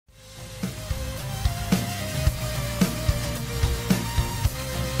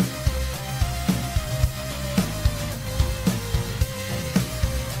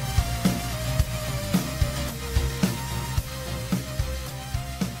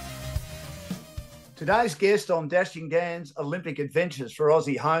Today's guest on Dashing Dan's Olympic Adventures for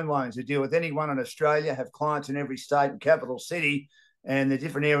Aussie Home Loans, who deal with anyone in Australia, have clients in every state and capital city, and the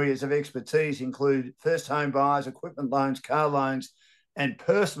different areas of expertise include first home buyers, equipment loans, car loans, and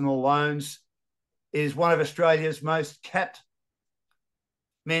personal loans. Is one of Australia's most capped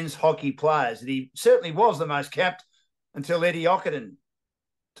men's hockey players. And he certainly was the most capped until Eddie Ockenden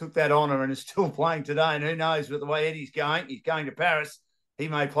took that honour and is still playing today. And who knows, with the way Eddie's going to Paris, he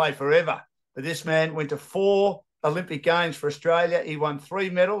may play forever. But this man went to 4 Olympic Games for Australia. He won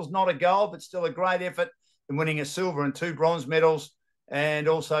 3 medals, not a gold, but still a great effort in winning a silver and 2 bronze medals, and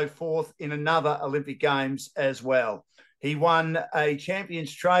also 4th in another Olympic Games as well. He won a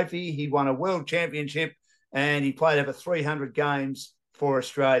Champions Trophy, he won a World Championship, and he played over 300 games for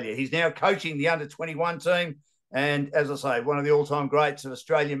Australia. He's now coaching the under-21 team, and as I say, one of the all-time greats of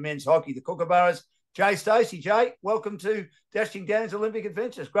Australian men's hockey, the Kookaburras. Jay Stacy. Jay, welcome to Dashing Dan's Olympic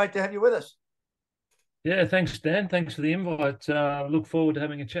Adventures. Great to have you with us. Yeah, thanks, Dan. Thanks for the invite. Look forward to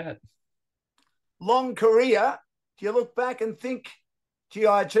having a chat. Long career. Do you look back and think, gee,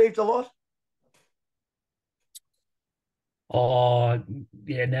 I achieved a lot? Oh,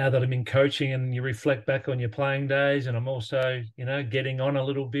 yeah, now that I'm in coaching and you reflect back on your playing days, and I'm also, getting on a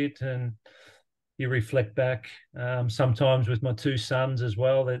little bit, and you reflect back sometimes with my 2 sons as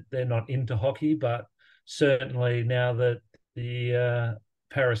well, that they're not into hockey, but certainly now that the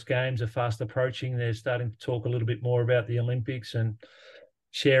Paris Games are fast approaching, they're starting to talk a little bit more about the Olympics and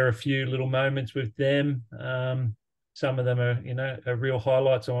share a few little moments with them. Some of them are real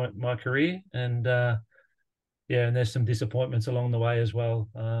highlights of my career, and and there's some disappointments along the way as well.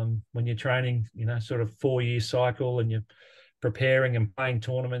 When you're training, sort of 4-year cycle, and you're preparing and playing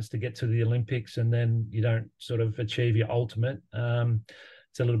tournaments to get to the Olympics, and then you don't sort of achieve your ultimate.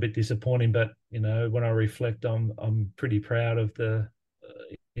 It's a little bit disappointing, but when I reflect, I'm pretty proud of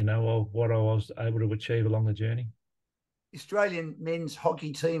of what I was able to achieve along the journey. The Australian men's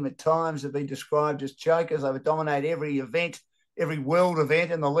hockey team at times have been described as chokers. They would dominate every event, every world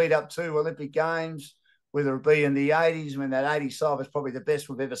event in the lead up to Olympic Games, whether it be in the 80s, when that 80 side was probably the best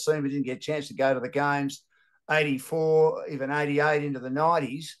we've ever seen. We didn't get a chance to go to the Games, 84, even 88 into the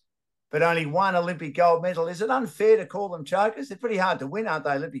 90s, but only 1 Olympic gold medal. Is it unfair to call them chokers? They're pretty hard to win, aren't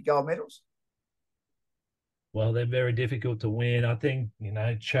they, Olympic gold medals? Well, they're very difficult to win. I think,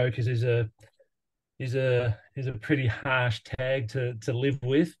 chokers is a pretty harsh tag to live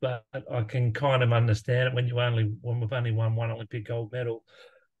with, but I can kind of understand it when we've only won 1 Olympic gold medal.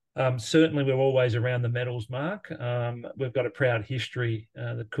 Certainly, we're always around the medals mark. We've got a proud history,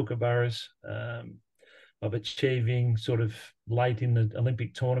 the Kookaburras, of achieving sort of late in the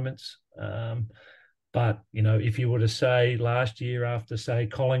Olympic tournaments. But, if you were to say last year, after, say,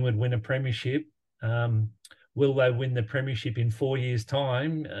 Collingwood win a premiership, will they win the premiership in 4 years'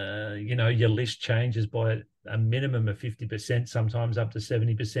 time? Your list changes by a minimum of 50%, sometimes up to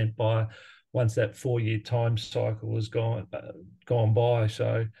 70% by once that 4-year time cycle has gone by.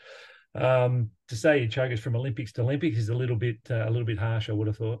 So to say you chokers from Olympics to Olympics is a little bit harsh, I would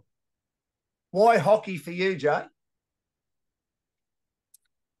have thought. Why hockey for you, Jay?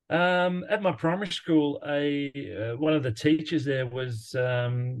 At my primary school, one of the teachers there was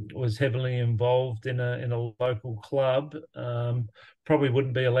heavily involved in a local club. Probably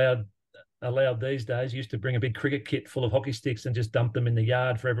wouldn't be allowed these days. Used to bring a big cricket kit full of hockey sticks and just dump them in the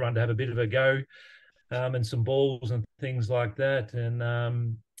yard for everyone to have a bit of a go, and some balls and things like that. And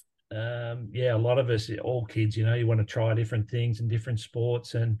a lot of us, all kids, you want to try different things and different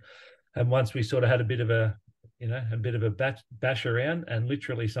sports. And once we sort of had a bit of a bash around, and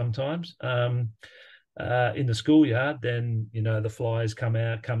literally sometimes in the schoolyard, then the flyers come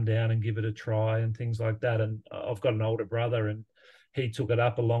down and give it a try and things like that. And I've got an older brother, and he took it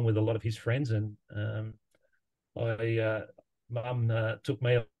up along with a lot of his friends, and Mum took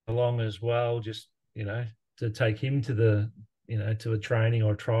me along as well, just to take him to to a training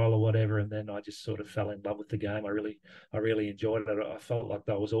or a trial or whatever. And then I just sort of fell in love with the game. I really enjoyed it. I felt like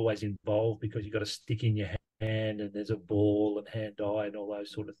I was always involved, because you got a stick in your hand and there's a ball and hand-eye and all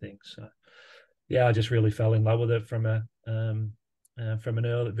those sort of things. So yeah, I just really fell in love with it from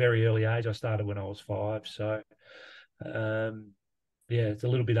very early age. I started when I was 5. So it's a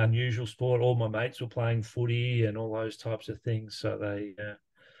little bit unusual sport. All my mates were playing footy and all those types of things. So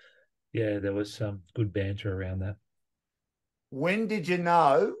there was some good banter around that. When did you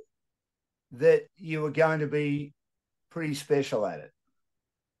know that you were going to be pretty special at it?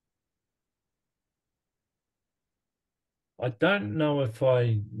 I don't know if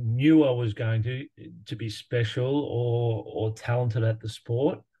I knew I was going to be special or talented at the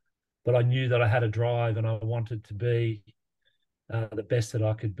sport, but I knew that I had a drive and I wanted to be the best that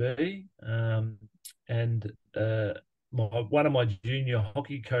I could be. And one of my junior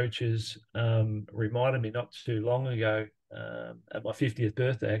hockey coaches reminded me not too long ago, at my 50th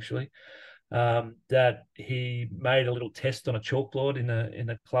birthday actually, that he made a little test on a chalkboard in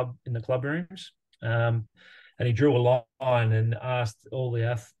the club rooms, and he drew a line and asked all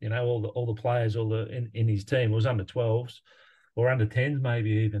the players, in his team. It was under 12s or under 10s maybe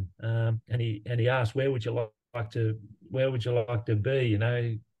even, and he asked, where would you like to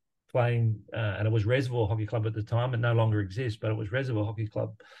be, playing, and it was Reservoir Hockey Club at the time. It no longer exists, but it was Reservoir Hockey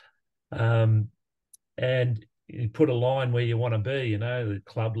Club. And you put a line where you want to be, the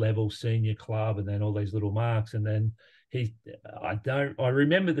club level, senior club, and then all these little marks. And then I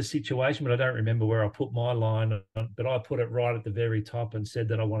remember the situation, but I don't remember where I put my line, but I put it right at the very top and said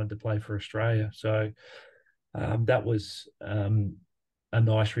that I wanted to play for Australia. So that was a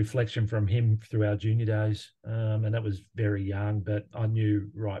nice reflection from him through our junior days. And that was very young, but I knew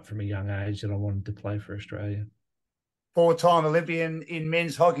right from a young age that I wanted to play for Australia. Four-time Olympian in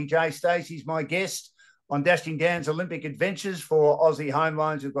men's hockey, Jay Stacy's my guest on Dashing Dan's Olympic Adventures for Aussie Home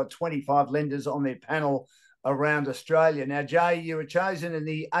Loans. We've got 25 lenders on their panel around Australia. Now, Jay, you were chosen in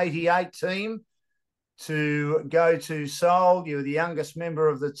the 88 team to go to Seoul. You were the youngest member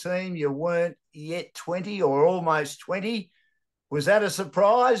of the team. You weren't yet 20 or almost 20. Was that a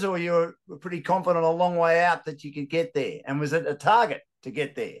surprise, or you were pretty confident a long way out that you could get there? And was it a target to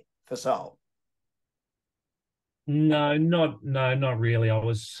get there for Seoul? No, not really. I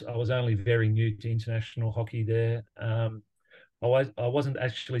was only very new to international hockey there. I wasn't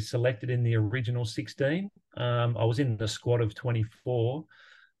actually selected in the original 16. I was in the squad of 24.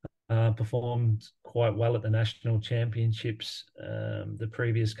 Performed quite well at the national championships the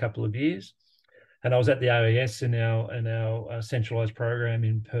previous couple of years. And I was at the OES in our centralised program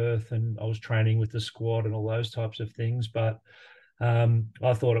in Perth, and I was training with the squad and all those types of things. But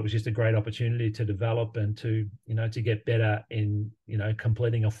I thought it was just a great opportunity to develop and to get better in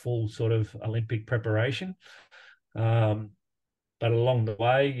completing a full sort of Olympic preparation. But along the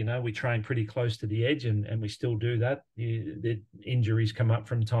way, we train pretty close to the edge, and we still do that. The injuries come up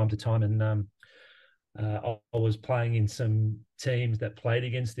from time to time, and I was playing in some teams that played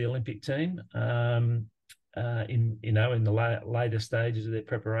against the Olympic team in the later stages of their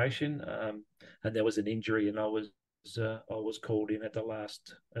preparation, and there was an injury, and I was called in at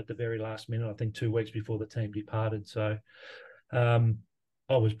the very last minute. I think 2 weeks before the team departed. So I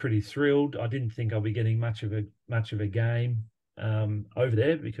was pretty thrilled. I didn't think I'd be getting much of a game over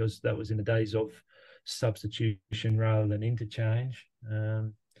there, because that was in the days of substitution rather than interchange.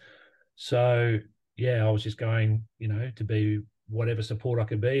 So yeah, I was just going, to be whatever support I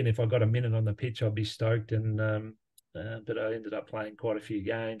could be, and if I got a minute on the pitch, I'd be stoked. And but I ended up playing quite a few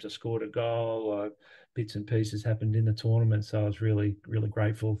games. I scored a goal. Bits and pieces happened in the tournament, so I was really, really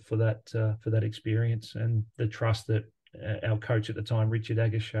grateful for that experience and the trust that our coach at the time, Richard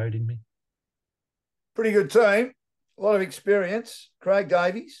Agger, showed in me. Pretty good team. A lot of experience. Craig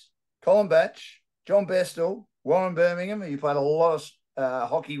Davies, Colin Batch, John Bestel, Warren Birmingham, who you played a lot of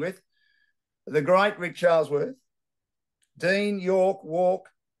hockey with, the great Rick Charlesworth, Dean, York, Walk,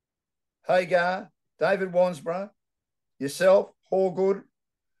 Hagar, David Wansborough, yourself, Hallgood,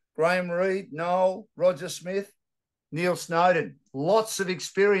 Graham Reid, Noel, Roger Smith, Neil Snowden. Lots of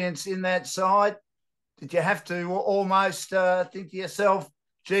experience in that side. Did you have to almost think to yourself,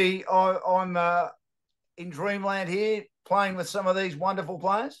 gee, I'm in dreamland here playing with some of these wonderful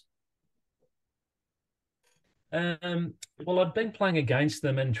players? Well, I'd been playing against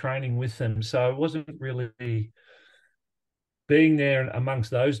them and training with them, so I wasn't really being there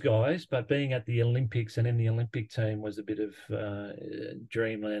amongst those guys, but being at the Olympics and in the Olympic team was a bit of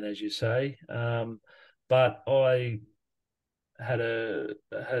dreamland, as you say. But I had a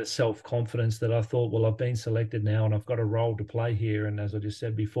self-confidence that I thought, well, I've been selected now and I've got a role to play here. And as I just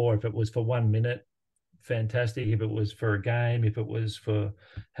said before, if it was for 1 minute, fantastic. If it was for a game, if it was for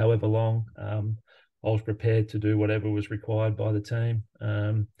however long, I was prepared to do whatever was required by the team.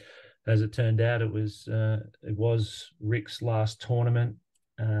 As it turned out, it was Rick's last tournament.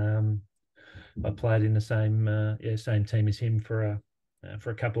 I played in the same team as him for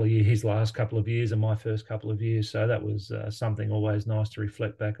a couple of years, his last couple of years and my first couple of years. So that was something always nice to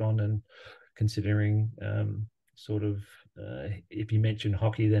reflect back on, and considering if you mention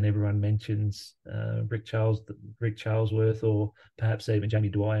hockey, then everyone mentions Rick Charlesworth, or perhaps even Jamie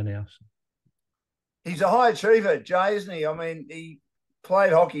Dwyer now. He's a high achiever, Jay, isn't he? I mean, he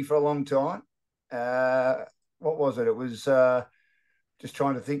played hockey for a long time. What was it? It was just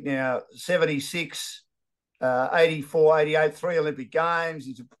trying to think now, 76, 84, 88, 3 Olympic Games.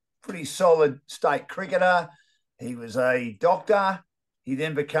 He's a pretty solid state cricketer. He was a doctor. He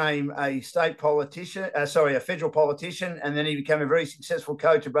then became a a federal politician, and then he became a very successful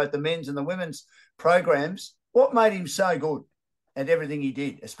coach of both the men's and the women's programs. What made him so good at everything he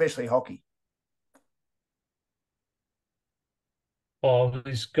did, especially hockey? Oh,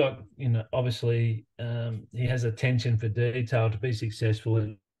 he's got, obviously, he has attention for detail to be successful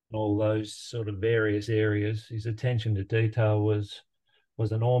in all those sort of various areas. His attention to detail was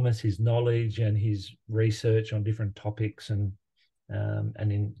enormous. His knowledge and his research on different topics, and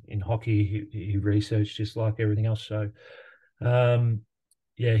in hockey, he researched just like everything else. So,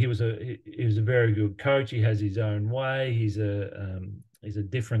 yeah, he was a very good coach. He has his own way. He's a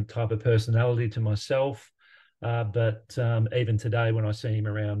different type of personality to myself. But even today, when I see him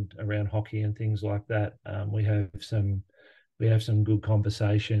around hockey and things like that, we have some good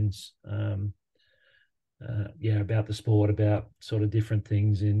conversations. About the sport, about sort of different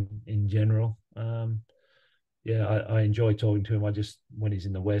things in general. I enjoy talking to him. I just, when he's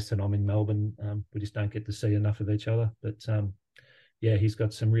in the West and I'm in Melbourne, we just don't get to see enough of each other. But he's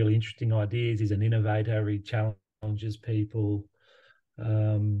got some really interesting ideas. He's an innovator. He challenges people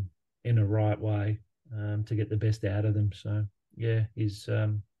in a right way. To get the best out of them. So he's.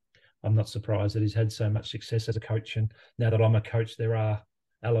 I'm not surprised that he's had so much success as a coach. And now that I'm a coach, there are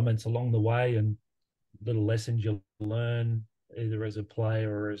elements along the way and little lessons you'll learn either as a player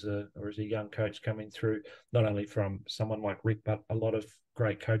or as a young coach coming through. Not only from someone like Rick, but a lot of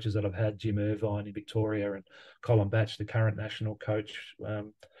great coaches that I've had. Jim Irvine in Victoria and Colin Batch, the current national coach,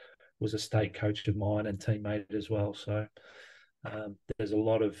 was a state coach of mine and teammate as well. So there's a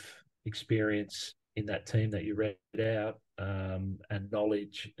lot of experience in that team that you read out, and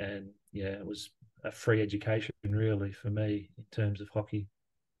knowledge, and it was a free education really for me in terms of hockey.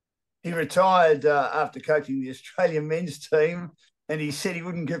 He retired after coaching the Australian men's team, and he said he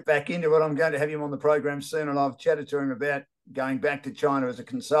wouldn't get back into it. I'm going to have him on the program soon, and I've chatted to him about going back to China as a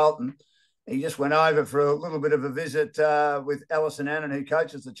consultant. He just went over for a little bit of a visit with Alison Annan, who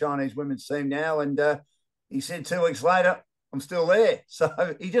coaches the Chinese women's team now, and he said 2 weeks later, I'm still there.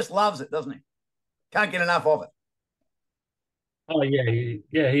 So he just loves it, doesn't he? Can't get enough of it. Oh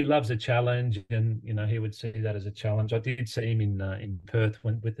yeah, he loves a challenge, and he would see that as a challenge. I did see him in Perth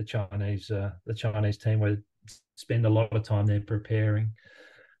with the Chinese team, where spend a lot of time there preparing,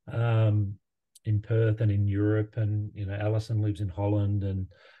 in Perth and in Europe, and Alison lives in Holland,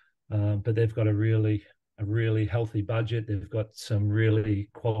 and but they've got a really healthy budget. They've got some really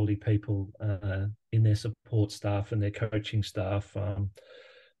quality people in their support staff and their coaching staff.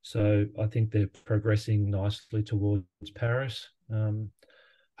 So I think they're progressing nicely towards Paris.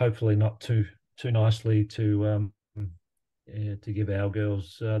 Hopefully not too nicely to give our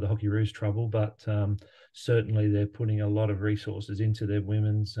girls the Hockey Roos trouble, but certainly they're putting a lot of resources into their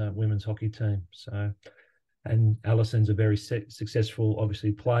women's hockey team. So, and Alison's a very successful,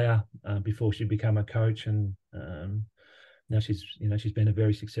 obviously, player before she became a coach, and now she's been a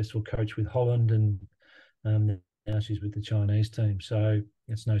very successful coach with Holland, and now she's with the Chinese team. So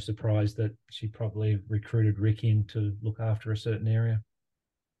it's no surprise that she probably recruited Rick in to look after a certain area.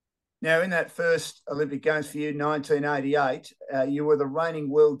 Now, in that first Olympic Games for you, 1988, you were the reigning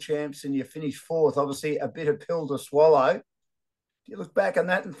world champs and you finished fourth. Obviously, a bitter pill to swallow. Do you look back on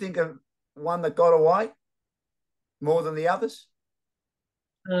that and think of one that got away more than the others?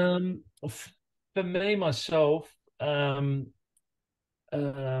 For me, myself,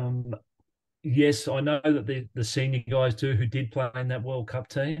 yes, I know that the senior guys do who did play in that World Cup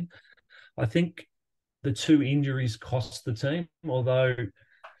team. I think the 2 injuries cost the team, although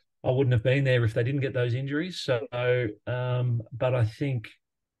I wouldn't have been there if they didn't get those injuries. So, but I think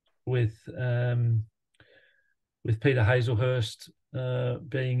with Peter Hazelhurst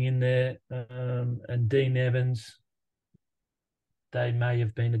being in there, and Dean Evans, they may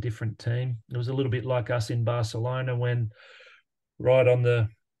have been a different team. It was a little bit like us in Barcelona when right at the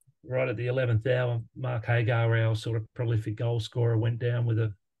 11th hour, Mark Hagar, our sort of prolific goal scorer, went down with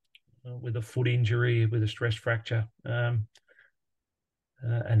a foot injury, with a stress fracture,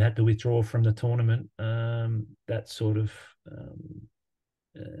 and had to withdraw from the tournament. That sort of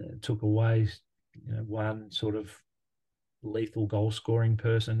took away, one sort of lethal goal scoring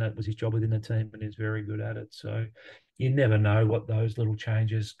person. That was his job within the team, and he's very good at it. So you never know what those little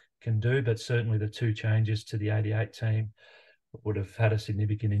changes can do, but certainly the 2 changes to the 88 team would have had a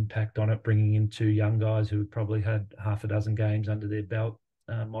significant impact on it, bringing in 2 young guys who probably had half a dozen games under their belt,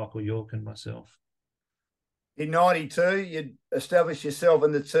 Michael York and myself. In 92, you'd established yourself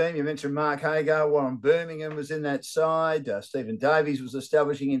in the team. You mentioned Mark Hagar, Warren Birmingham was in that side. Stephen Davies was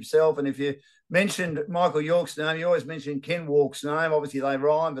establishing himself. And if you mentioned Michael York's name, you always mentioned Ken Walk's name. Obviously, they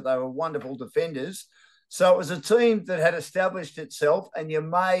rhyme, but they were wonderful defenders. So it was a team that had established itself, and you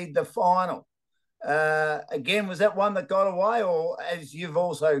made the final. Again, was that one that got away, or as you've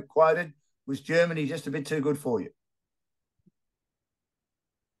also quoted, was Germany just a bit too good for you?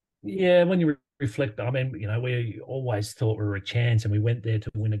 Yeah, when you reflect, I mean, we always thought we were a chance, and we went there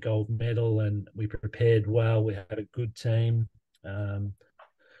to win a gold medal, and we prepared well. We had a good team, um,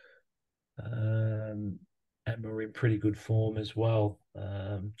 and we were in pretty good form as well.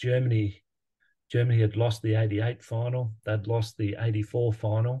 Germany had lost the '88 final. They'd lost the '84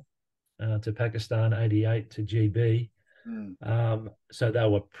 final to Pakistan, '88 to GB. Mm. So they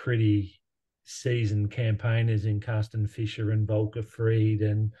were pretty seasoned campaigners in Carsten Fischer and Volker Fried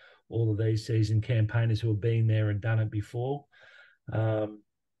and all of these seasoned campaigners who have been there and done it before.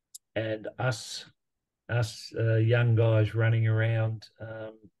 And us young guys running around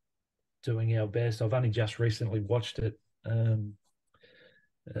doing our best. I've only just recently watched it for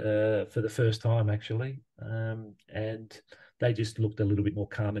the first time, actually. And they just looked a little bit more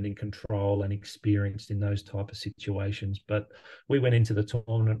calm and in control and experienced in those type of situations. But we went into the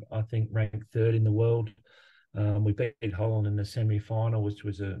tournament, I think, ranked third in the world. We beat Holland in the semi-final, which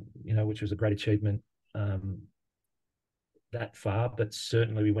was a great achievement that far. But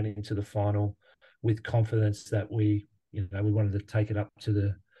certainly, we went into the final with confidence that we wanted to take it up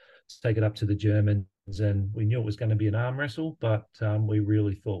to the Germans, and we knew it was going to be an arm wrestle, but we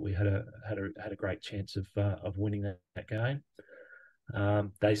really thought we had a great chance of winning that game.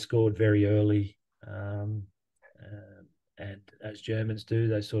 They scored very early, and as Germans do,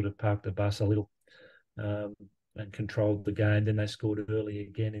 they sort of parked the bus a little and controlled the game. Then they scored early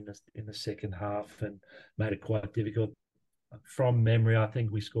again in the second half and made it quite difficult. From memory, I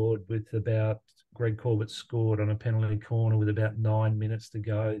think we scored with about Greg Corbett scored on a penalty corner with about 9 minutes to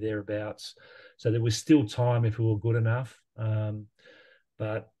go, thereabouts. So there was still time if we were good enough.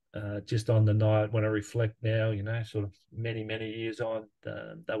 But just on the night, when I reflect now, sort of many, many years on,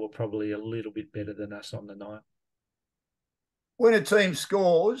 they were probably a little bit better than us on the night. When a team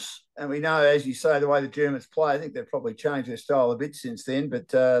scores, and we know, as you say, the way the Germans play, I think they've probably changed their style a bit since then, but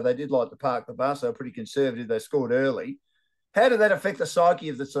they did like to park the bus. They were pretty conservative. They scored early. How did that affect the psyche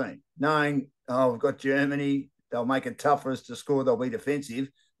of the team? Knowing, we've got Germany, they'll make it tough for us to score, they'll be defensive.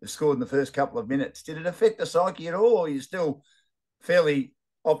 They've scored in the first couple of minutes. Did it affect the psyche at all, or are you still fairly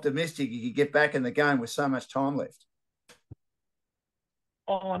optimistic you could get back in the game with so much time left?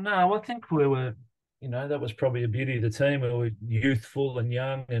 Oh, no, I think we were, that was probably a beauty of the team. We were youthful and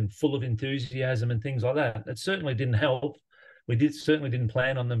young and full of enthusiasm and things like that. It certainly didn't help. We certainly didn't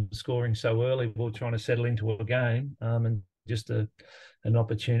plan on them scoring so early. We were trying to settle into a game, and just an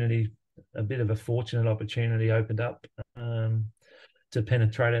opportunity, a bit of a fortunate opportunity opened up to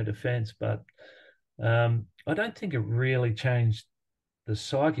penetrate our defence. But I don't think it really changed the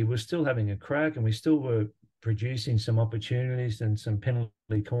psyche. We're still having a crack, and we still were producing some opportunities and some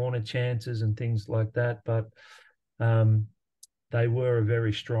penalty corner chances and things like that. But they were a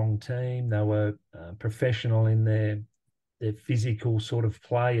very strong team. They were professional in their physical sort of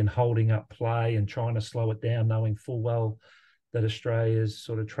play and holding up play and trying to slow it down, knowing full well that Australia's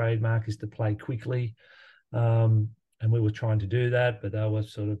sort of trademark is to play quickly. And we were trying to do that, but they were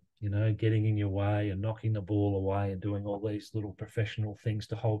sort of, getting in your way and knocking the ball away and doing all these little professional things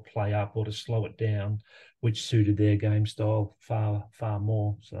to hold play up or to slow it down, which suited their game style far, far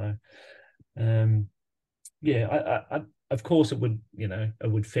more. So, yeah, I of course it would, it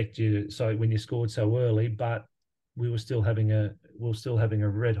would affect you. So when you scored so early, but we were still having a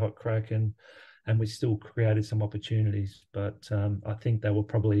red hot crack, and we still created some opportunities. But I think they were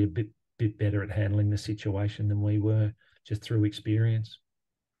probably a bit better at handling the situation than we were, just through experience.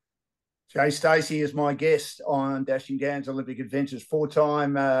 Jay Stacy is my guest on Dashing Gans Olympic Adventures,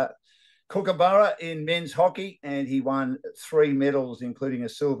 four-time Kookaburra in men's hockey, and he won 3 medals, including a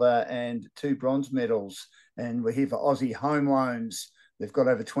silver and 2 bronze medals. And we're here for Aussie Home Loans. They've got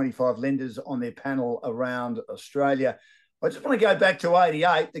over 25 lenders on their panel around Australia. I just want to go back to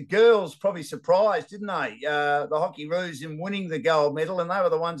 '88. The girls probably surprised, didn't they? The Hockeyroos in winning the gold medal, and they were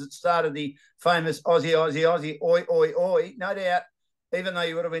the ones that started the famous Aussie, Aussie, Aussie, oi, oi, oi. No doubt, even though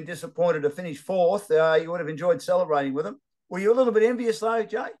you would have been disappointed to finish 4th, you would have enjoyed celebrating with them. Were you a little bit envious though,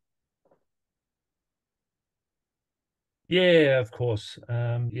 Jay? Yeah, of course.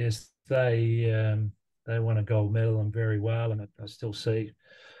 Yes, they won a gold medal and very well, and I still see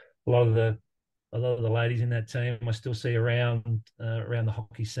a lot of the ladies in that team. I still see around the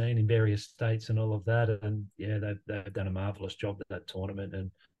hockey scene in various states and all of that. And yeah, they've done a marvelous job at that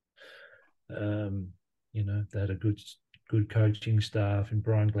tournament, and they had a good coaching staff in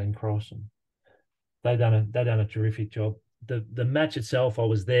Brian Glencross, and they done a terrific job. the match itself, I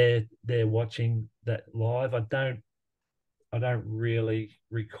was there watching that live. I don't really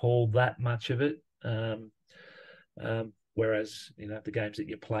recall that much of it. Whereas, the games that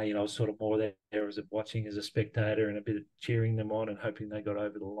you're playing, I was sort of more there as watching as a spectator and a bit of cheering them on and hoping they got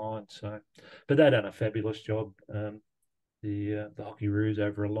over the line. So, but they done a fabulous job, the Hockey Roos,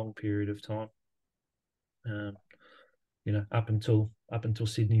 over a long period of time. Up until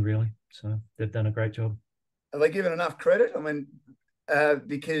Sydney, really. So they've done a great job. Are they given enough credit? I mean,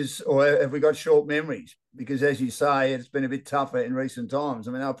 or have we got short memories? Because as you say, it's been a bit tougher in recent times.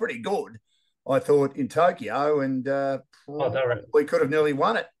 I mean, they were pretty good, I thought, in Tokyo, and we could have nearly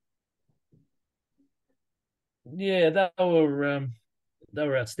won it. Yeah, they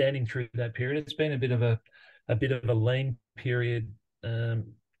were outstanding through that period. It's been a bit of a lean period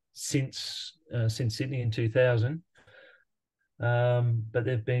since Sydney in 2000, but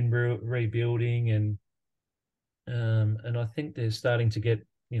they've been rebuilding, and I think they're starting to get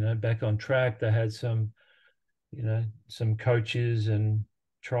back on track. They had some coaches and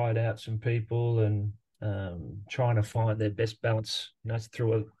tried out some people and trying to find their best balance,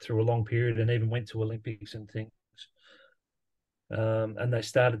 through a long period, and even went to Olympics and things. And they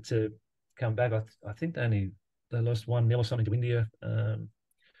started to come back. I think they lost 1-0 or something to India.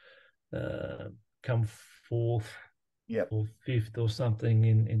 Come fourth, or fifth or something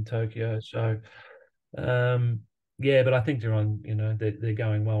in Tokyo. So, but I think they're on. They're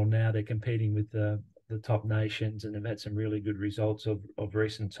going well now. They're competing with the top nations, and they've had some really good results of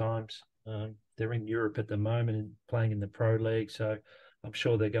recent times. They're in Europe at the moment and playing in the Pro League, so I'm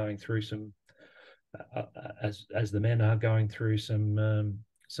sure they're going through some, as the men are going through some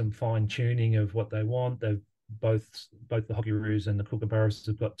fine tuning of what they want. They've both the Hockey Roos and the Kookaburras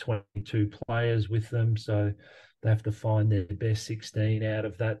have got 22 players with them, so they have to find their best 16 out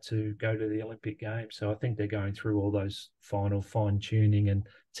of that to go to the Olympic Games. So I think they're going through all those final fine tuning and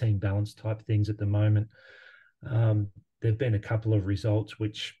team balance type things at the moment. There've been a couple of results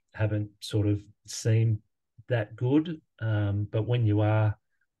which haven't sort of seemed that good, but when you are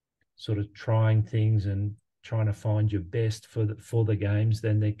sort of trying things and trying to find your best for the games,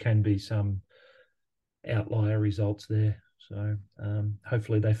 then there can be some outlier results there. So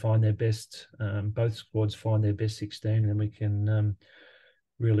hopefully they find their best, both squads find their best 16, and then we can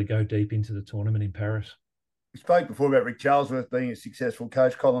really go deep into the tournament in Paris. We spoke before about Rick Charlesworth being a successful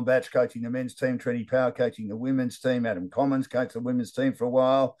coach, Colin Batch coaching the men's team, Trenny Power coaching the women's team, Adam Commons coached the women's team for a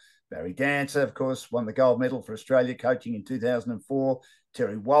while, Barry Dancer, of course, won the gold medal for Australia coaching in 2004,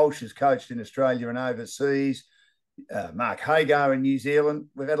 Terry Walsh has coached in Australia and overseas, Mark Hagar in New Zealand.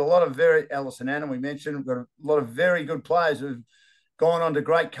 We've had a lot of Alison Annan, we mentioned, we've got a lot of very good players who've gone on to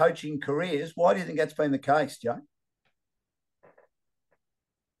great coaching careers. Why do you think that's been the case, Joe?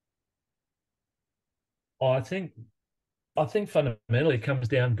 I think fundamentally it comes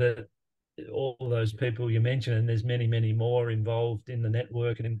down to all those people you mentioned, and there's many, many more involved in the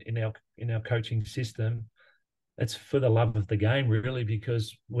network and in our coaching system. It's for the love of the game, really,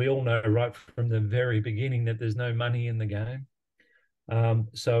 because we all know right from the very beginning that there's no money in the game.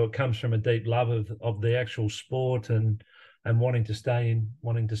 So it comes from a deep love of the actual sport and wanting to stay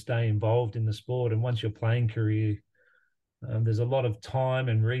involved in the sport. And once your playing career, there's a lot of time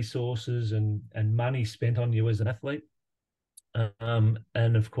and resources and money spent on you as an athlete.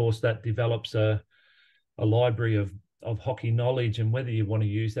 And of course that develops a library of hockey knowledge, and whether you want to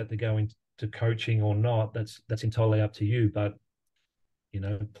use that to go into coaching or not, that's entirely up to you. But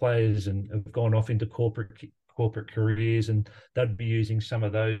players have gone off into corporate careers, and they'd be using some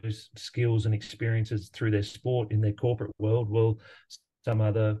of those skills and experiences through their sport in their corporate world. Well, some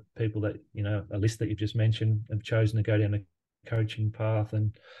other people that a list that you just mentioned have chosen to go down a coaching path,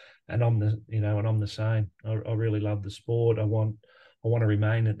 and I'm the same. I really love the sport. I want to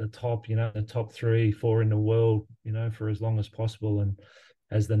remain at the top, the top 3-4 in the world, for as long as possible. And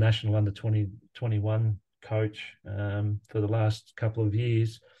as the national under 21 coach for the last couple of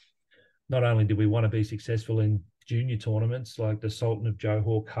years, not only do we want to be successful in junior tournaments like the Sultan of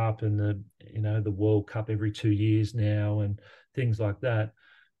Johor Cup and the World Cup every 2 years now and things like that,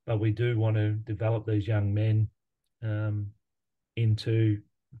 but we do want to develop these young men into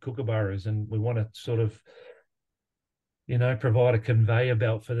Kookaburras, and we want to sort of provide a conveyor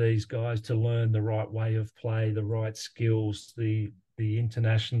belt for these guys to learn the right way of play, the right skills, the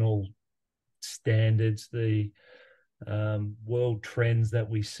international standards, the world trends that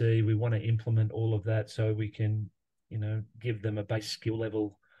we see. We want to implement all of that so we can, give them a base skill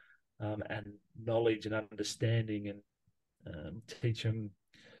level and knowledge and understanding, and teach them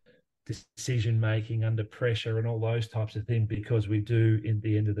decision making under pressure and all those types of things, because we do, in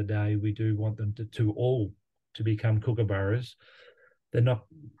the end of the day, we do want them to all to become Kookaburras. They're not,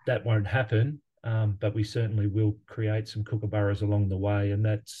 that won't happen, but we certainly will create some Kookaburras along the way, and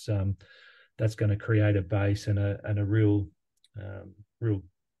that's going to create a base and a real real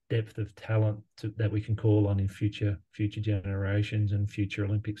depth of talent that we can call on in future generations and future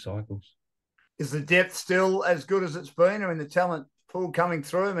Olympic cycles. Is the depth still as good as it's been? I mean, the talent pool coming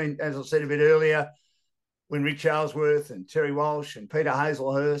through. I mean, as I said a bit earlier, when Rick Charlesworth and Terry Walsh and Peter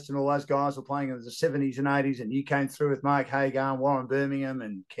Hazelhurst and all those guys were playing in the 70s and 80s, and you came through with Mark Hagar, Warren Birmingham,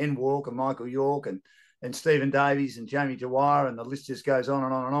 and Ken Walker, Michael York, and Stephen Davies and Jamie Dwyer, and the list just goes on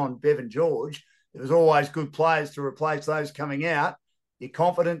and on and on. Bevan George. There was always good players to replace those coming out. You're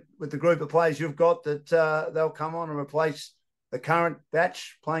confident with the group of players you've got that they'll come on and replace the current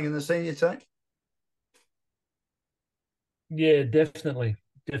batch playing in the senior team? Yeah, definitely.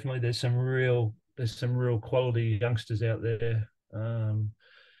 There's some real quality youngsters out there, and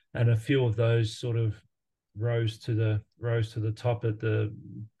a few of those sort of rose to the top at the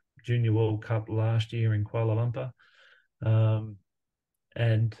Junior World Cup last year in Kuala Lumpur.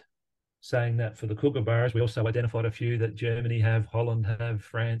 And saying that, for the Kookaburras, we also identified a few that Germany have, Holland have,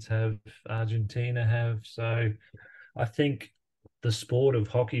 France have, Argentina have. So I think the sport of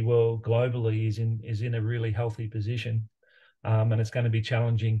hockey world globally is in a really healthy position, and it's going to be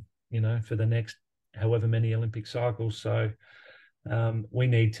challenging, for the next however many Olympic cycles. So we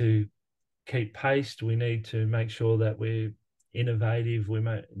need to keep pace. We need to make sure that we're innovative. We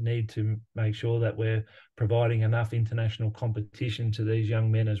need to make sure that we're providing enough international competition to these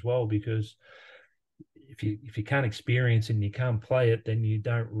young men as well, because if you can't experience it and you can't play it, then you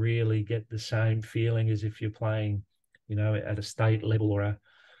don't really get the same feeling as if you're playing, at a state level or a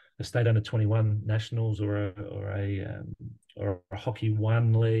state under 21 nationals or a hockey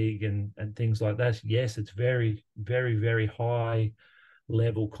one league and things like that. Yes, it's very, very, very high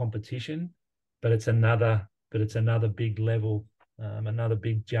level competition, but it's another big level, another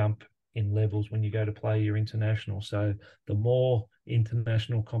big jump in levels when you go to play your international. So the more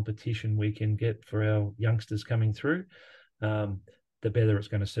international competition we can get for our youngsters coming through, the better it's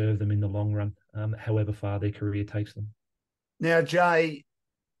going to serve them in the long run, however far their career takes them. Now, Jay,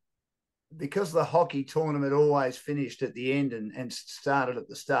 because the hockey tournament always finished at the end and started at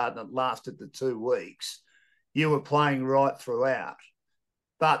the start and it lasted the 2 weeks, you were playing right throughout.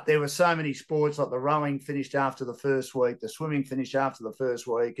 But there were so many sports, like the rowing finished after the first week, the swimming finished after the first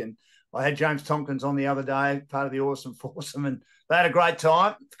week. And I had James Tompkins on the other day, part of the Awesome Foursome, and they had a great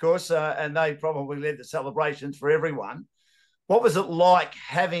time, of course, and they probably led the celebrations for everyone. What was it like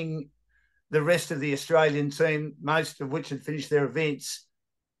having the rest of the Australian team, most of which had finished their events,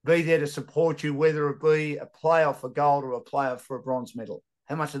 be there to support you, whether it be a playoff for gold or a playoff for a bronze medal?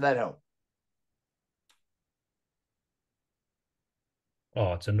 How much did that help?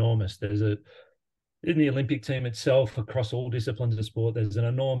 Oh, it's enormous. In the Olympic team itself, across all disciplines of sport, there's an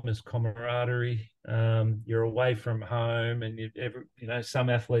enormous camaraderie. You're away from home, and some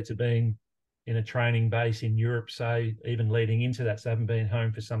athletes have been in a training base in Europe, say, even leading into that, so haven't been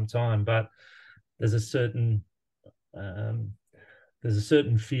home for some time. But there's a certain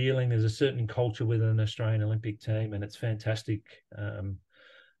feeling, there's a certain culture within an Australian Olympic team, and it's fantastic.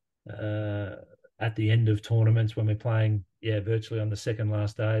 At the end of tournaments, when we're playing, virtually on the second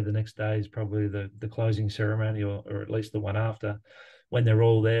last day, the next day is probably the closing ceremony, or at least the one after, when they're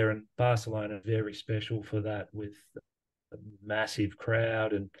all there. And Barcelona is very special for that, with a massive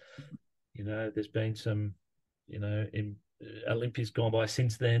crowd. And there's been some, in Olympics gone by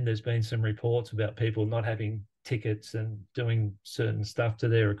since then, there's been some reports about people not having tickets and doing certain stuff to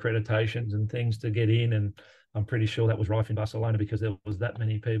their accreditations and things to get in. And I'm pretty sure that was rife in Barcelona because there was that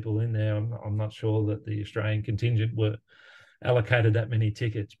many people in there. I'm not sure that the Australian contingent were allocated that many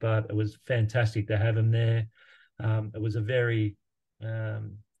tickets, but it was fantastic to have them there. It was a very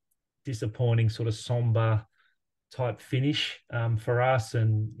disappointing, sort of somber type finish for us,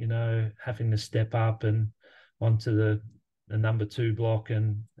 and having to step up and onto the number 2 block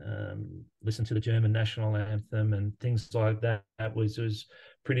and listen to the German national anthem and things like that. That was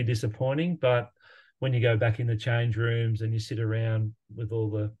pretty disappointing. But when you go back in the change rooms and you sit around with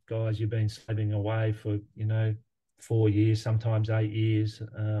all the guys you've been slaving away for 4 years, sometimes 8 years,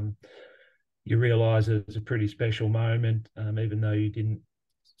 you realise it's a pretty special moment, even though you didn't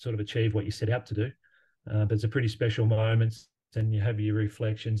sort of achieve what you set out to do. But it's a pretty special moment, and you have your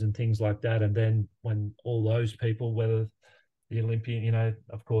reflections and things like that. And then when all those people, whether the Olympian,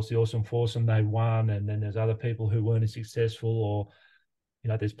 of course, the Awesome Foursome, they won, and then there's other people who weren't as successful, or,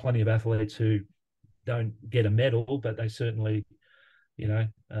 there's plenty of athletes who don't get a medal, but they certainly,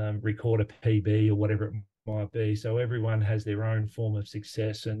 record a PB or whatever it might be. So everyone has their own form of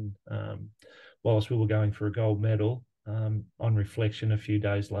success. And whilst we were going for a gold medal. On reflection, a few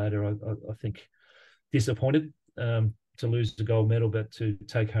days later, I think disappointed to lose the gold medal, but to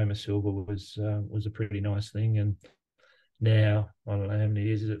take home a silver was a pretty nice thing. And now, I don't know how many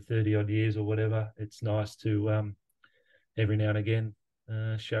years is it, 30 odd years or whatever. It's nice to every now and again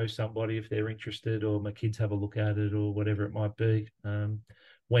show somebody if they're interested, or my kids have a look at it, or whatever it might be.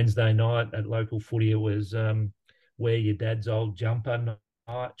 Wednesday night at local footy, it was wear your dad's old jumper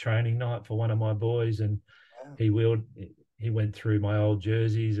night, training night for one of my boys, and wow. He went through my old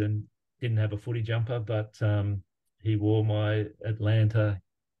jerseys and didn't have a footy jumper, but he wore my Atlanta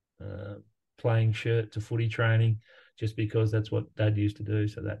playing shirt to footy training, just because that's what Dad used to do.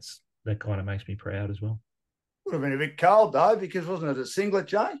 So that kind of makes me proud as well. Would have been a bit cold though, because wasn't it a singlet,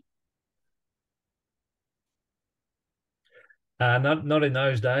 Jay? Not in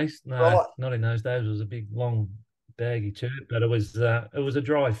those days. No, right. Not in those days. It was a big, long, baggy shirt, but it was a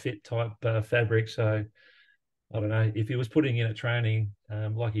dry fit type fabric. So I don't know, if he was putting in at training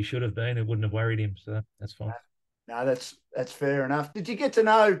like he should have been, it wouldn't have worried him. So that's fine. No, that's fair enough. Did you get to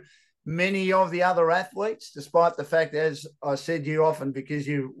know many of the other athletes, despite the fact, as I said, you often, because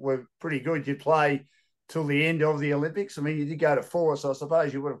you were pretty good, you play till the end of the Olympics? I mean, you did go to 4, so I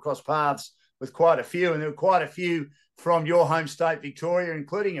suppose you would have crossed paths with quite a few, and there were quite a few from your home state, Victoria,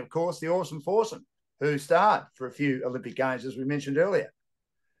 including, of course, the awesome foursome, who starred for a few Olympic Games, as we mentioned earlier.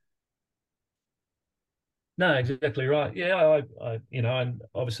 No, exactly right. Yeah, I and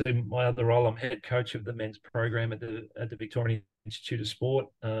obviously my other role, I'm head coach of the men's program at the Victorian Institute of Sport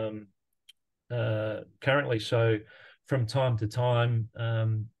currently. So from time to time,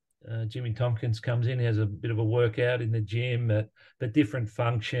 Jimmy Tompkins comes in. He has a bit of a workout in the gym at different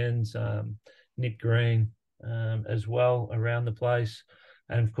functions. Nick Green as well around the place,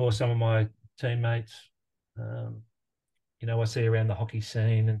 and of course some of my teammates. I see around the hockey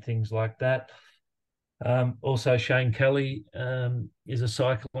scene and things like that. Also, Shane Kelly is a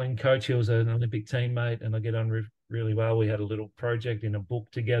cycling coach. He was an Olympic teammate, and I get on really well. We had a little project in a book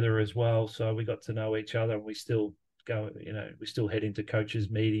together as well, so we got to know each other, and we still go. We still head into coaches'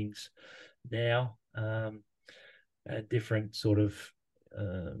 meetings now, at different sort of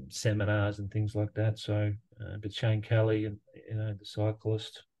seminars and things like that. So, but Shane Kelly, and the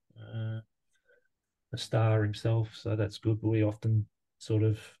cyclist, a star himself, so that's good. We often sort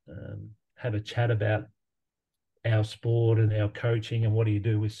of have a chat about our sport and our coaching and what do you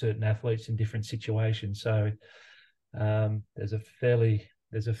do with certain athletes in different situations. So there's a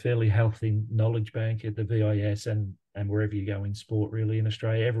fairly healthy knowledge bank at the VIS and wherever you go in sport, really, in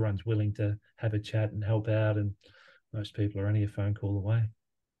Australia. Everyone's willing to have a chat and help out, and most people are only a phone call away.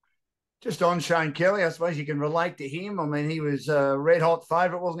 Just on Shane Kelly, I suppose you can relate to him. I mean, he was a red-hot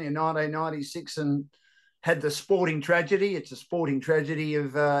favourite, wasn't he, in 1996, and had the sporting tragedy. It's a sporting tragedy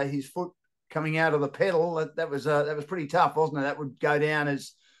of his foot coming out of the pedal. That was pretty tough, wasn't it? That would go down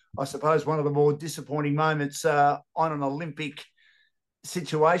as, I suppose, one of the more disappointing moments on an Olympic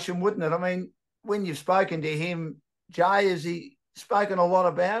situation, wouldn't it? I mean, when you've spoken to him, Jay, has he spoken a lot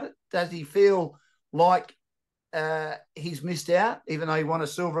about it? Does he feel like he's missed out, even though he won a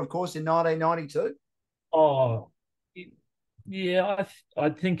silver, of course, in 1992? Oh, yeah, I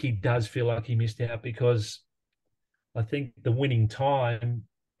think he does feel like he missed out, because I think the winning time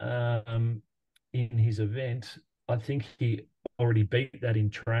in his event, I think he already beat that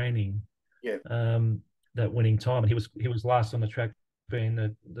in training. Yeah. That winning time, and he was last on the track, being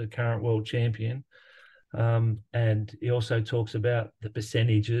the current world champion. And he also talks about the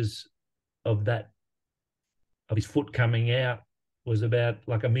percentages of his foot coming out was about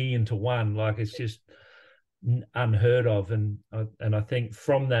like 1,000,000 to 1. Like, it's just unheard of. And I think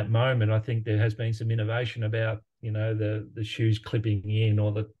from that moment, I think there has been some innovation about, the shoes clipping in,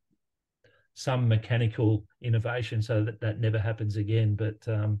 or some mechanical innovation, so that never happens again. But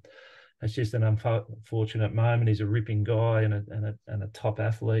it's just an unfortunate moment. He's a ripping guy and a top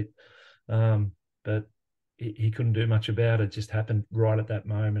athlete, but he couldn't do much about it. It just happened right at that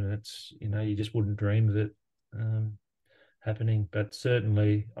moment, and it's, you just wouldn't dream of it happening. But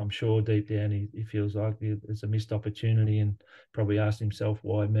certainly, I'm sure deep down he feels like it's a missed opportunity, and probably asked himself,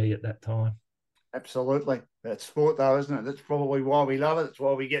 why me at that time. Absolutely. That's sport, though, isn't it? That's probably why we love it. That's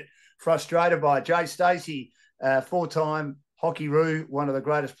why we get frustrated by it. Jay Stacy, 4-time hockey-roo, one of the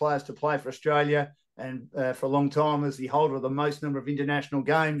greatest players to play for Australia, and for a long time was the holder of the most number of international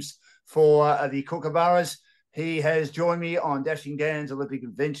games for the Kookaburras. He has joined me on Dashing Dan's Olympic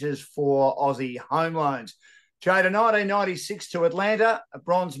Adventures for Aussie Home Loans. Jay, to 1996 to Atlanta, a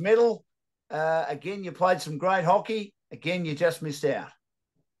bronze medal. Again, you played some great hockey. Again, you just missed out.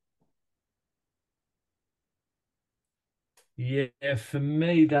 Yeah, for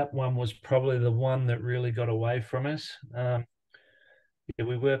me, that one was probably the one that really got away from us. Yeah,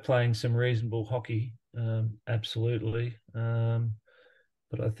 we were playing some reasonable hockey, absolutely.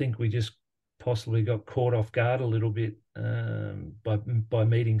 But I think we just possibly got caught off guard a little bit by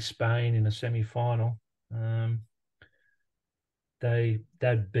meeting Spain in a semi-final.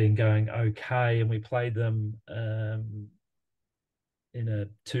 They'd been going okay, and we played them in a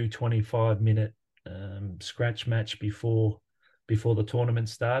 2 25-minute scratch match before the tournament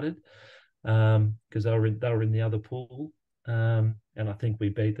started, because they were in the other pool, and I think we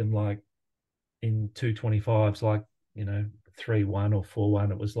beat them like in 2 25s, like 3-1 or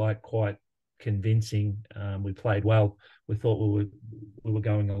 4-1. It was like quite convincing. We played well. We thought we were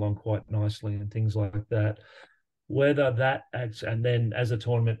going along quite nicely and things like that. Whether that and then as the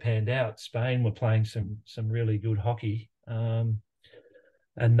tournament panned out, Spain were playing some really good hockey, and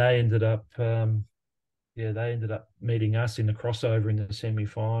they ended up meeting us in the crossover in the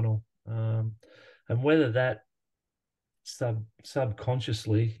semi-final. And whether that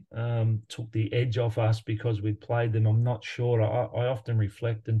subconsciously took the edge off us because we'd played them, I'm not sure. I often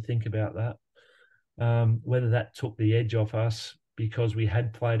reflect and think about that. Whether that took the edge off us because we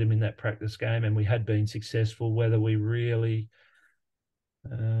had played them in that practice game and we had been successful, whether we really,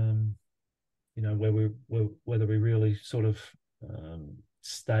 whether we really sort of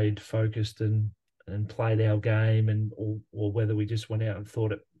stayed focused and played our game, and or whether we just went out and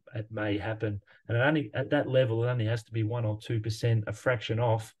thought it may happen. And only at that level, it only has to be 1 or 2%, a fraction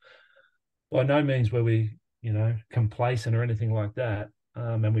off. By no means were we, complacent or anything like that.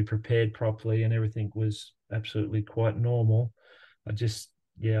 And we prepared properly, and everything was absolutely quite normal. I just,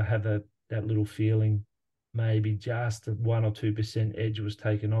 have that little feeling maybe just a 1 or 2% edge was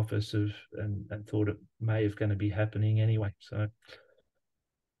taken off us and thought it may have going to be happening anyway. So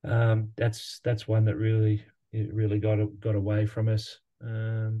that's one that really got away from us.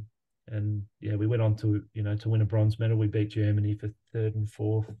 And yeah, we went on to win a bronze medal. We beat Germany for third and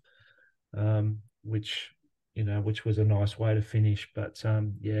fourth, which was a nice way to finish. But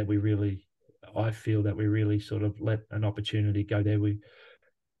I feel that we really sort of let an opportunity go there.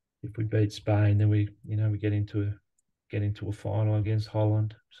 If we beat Spain, then we get into a final against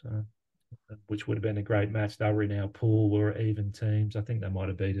Holland. So, which would have been a great match. They were in our pool. We were even teams. I think they might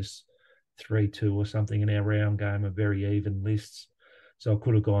have beat us 3-2 or something in our round game of very even lists. So it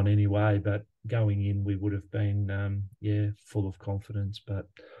could have gone anyway, but going in, we would have been, full of confidence. But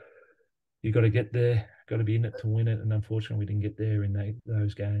you got to get there, got to be in it to win it. And unfortunately, we didn't get there in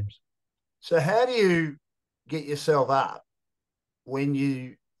those games. So how do you get yourself up when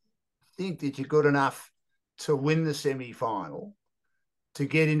you think that you're good enough to win the semi-final, to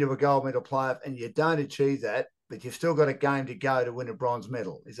get into a gold medal playoff, and you don't achieve that, but you've still got a game to go to win a bronze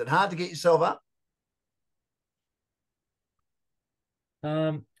medal? Is it hard to get yourself up?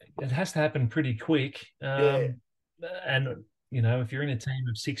 It has to happen pretty quick. Yeah. And if you're in a team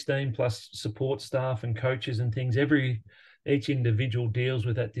of 16 plus support staff and coaches and things, each individual deals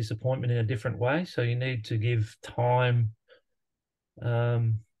with that disappointment in a different way. So you need to give time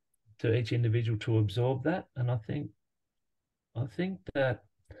to each individual to absorb that. And I think that,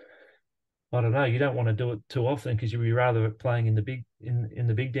 I don't know, you don't want to do it too often because you'd be rather playing in the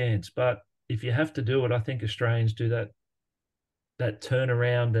big dance. But if you have to do it, I think Australians do that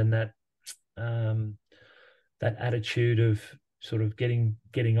turnaround and that attitude of sort of getting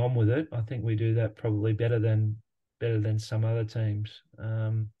on with it. I think we do that probably better than some other teams.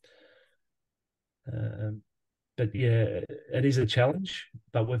 But yeah, it is a challenge,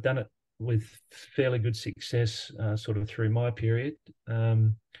 but we've done it with fairly good success sort of through my period. I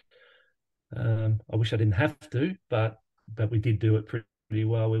wish I didn't have to, but we did do it pretty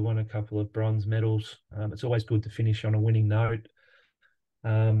well. We won a couple of bronze medals. It's always good to finish on a winning note.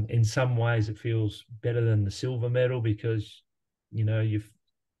 In some ways, it feels better than the silver medal because,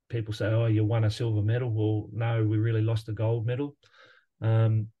 people say, "Oh, you won a silver medal." Well, no, we really lost a gold medal.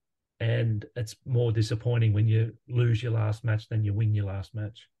 And it's more disappointing when you lose your last match than you win your last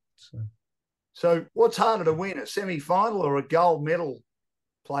match. So what's harder to win, a semi-final or a gold medal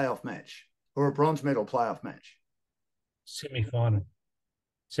playoff match, or a bronze medal playoff match? Semi-final.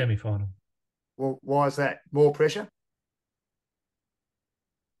 Well, why is that? More pressure?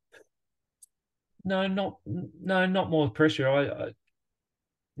 No, not more pressure.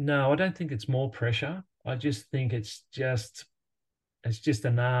 No, I don't think it's more pressure. I just think it's just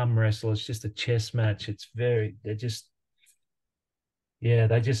an arm wrestle. It's just a chess match. They're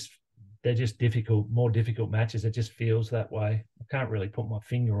just difficult, more difficult matches. It just feels that way. I can't really put my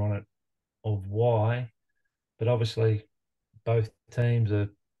finger on it of why, but obviously both teams are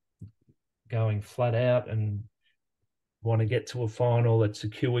going flat out and want to get to a final that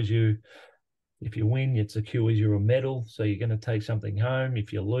secures you. If you win, it secures you a medal, so you're going to take something home.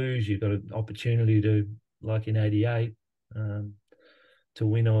 If you lose, you've got an opportunity to, like in '88, to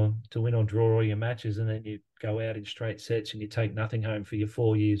win or draw all your matches, and then you go out in straight sets and you take nothing home for your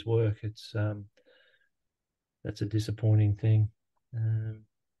 4 years' work. It's that's a disappointing thing.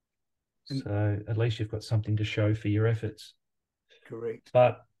 So at least you've got something to show for your efforts. Correct.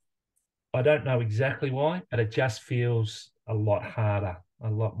 But I don't know exactly why, but it just feels a lot harder, a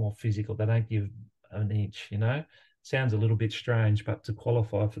lot more physical. They don't give an inch, you know. Sounds a little bit strange, but to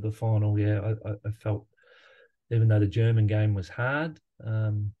qualify for the final, yeah, I felt, even though the German game was hard,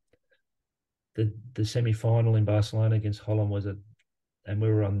 the semi-final in Barcelona against Holland and we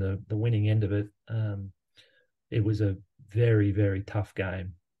were on the winning end of it. It was a very, very tough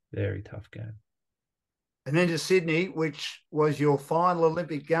game, very tough game. And then to Sydney, which was your final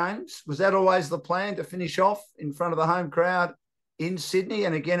Olympic Games. Was that always the plan, to finish off in front of the home crowd in Sydney?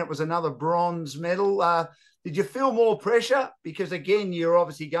 And again, it was another bronze medal. Did you feel more pressure? Because again, you're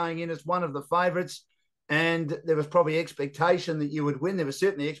obviously going in as one of the favourites, and there was probably expectation that you would win. There was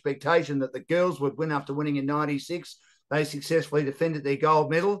certainly expectation that the girls would win after winning in '96. They successfully defended their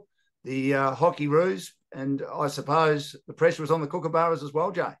gold medal, the Hockey Roos. And I suppose the pressure was on the Kookaburras as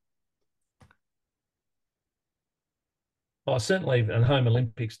well, Jay. Well, certainly, and Home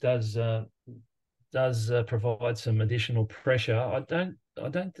Olympics does provide some additional pressure.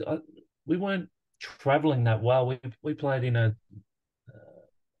 We weren't travelling that well. We played in a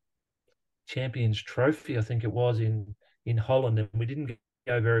Champions Trophy, I think it was, in Holland, and we didn't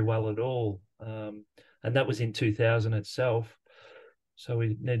go very well at all. And that was in 2000 itself. So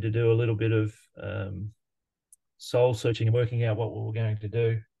we need to do a little bit of soul searching and working out what we were going to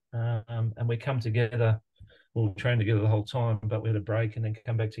do. And we come together. We were trained together the whole time, but we had a break and then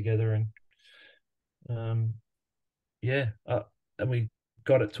come back together, and and we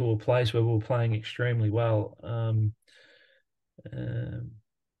got it to a place where we were playing extremely well,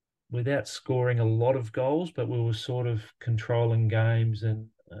 without scoring a lot of goals, but we were sort of controlling games and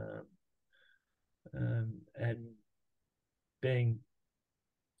being,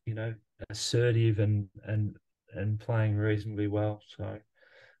 you know, assertive and playing reasonably well. So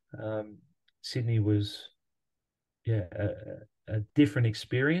Sydney was, a different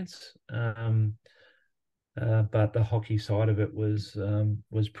experience, but the hockey side of it was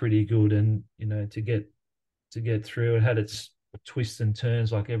pretty good, and you know, to get through, it had its twists and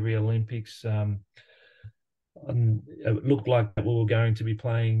turns like every Olympics. And it looked like we were going to be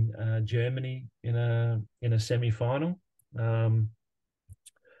playing Germany in a semi-final,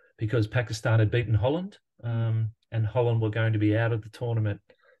 because Pakistan had beaten Holland, and Holland were going to be out of the tournament.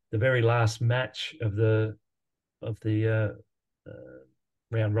 The very last match of the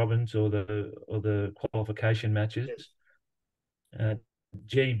round robins or the qualification matches,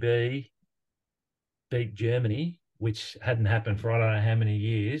 GB beat Germany, which hadn't happened for I don't know how many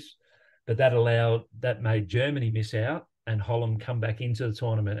years, but that made Germany miss out and Holland come back into the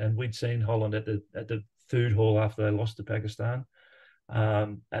tournament. And we'd seen Holland at the food hall after they lost to Pakistan,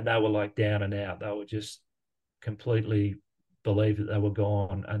 and they were like down and out. They were just completely believed that they were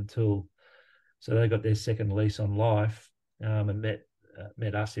gone so they got their second lease on life, and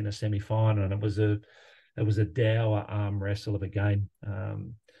met us in a semi-final, and it was a dour arm wrestle of a game.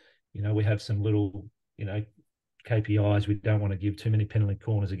 You know, we have some little, you know, KPIs. We don't want to give too many penalty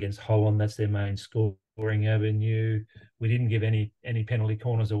corners against Holland. That's their main scoring avenue. We didn't give any penalty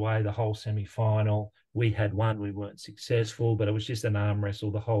corners away the whole semi-final. We had one. We weren't successful, but it was just an arm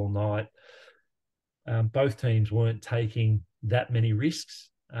wrestle the whole night. Both teams weren't taking that many risks,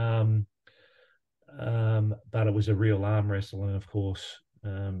 but it was a real arm wrestle. And of course,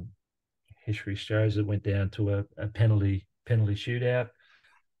 history shows it went down to a penalty shootout.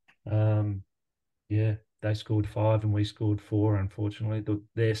 They scored 5 and we scored 4. Unfortunately,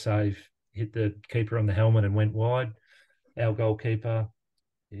 their save hit the keeper on the helmet and went wide. Our goalkeeper,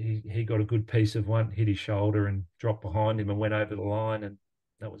 he got a good piece of one, hit his shoulder and dropped behind him and went over the line, and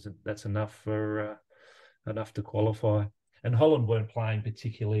that's enough to qualify. And Holland weren't playing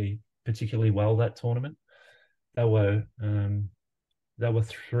particularly well that tournament. They were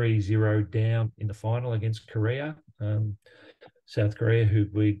 3-0 down in the final against Korea, South Korea, who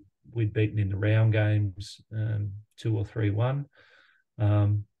we'd beaten in the round games 2 or 3-1.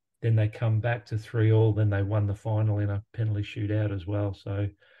 Then they come back to 3-3. Then they won the final in a penalty shootout as well. So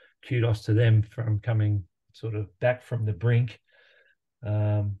kudos to them from coming sort of back from the brink,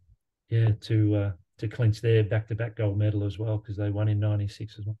 to clinch their back-to-back gold medal as well, because they won in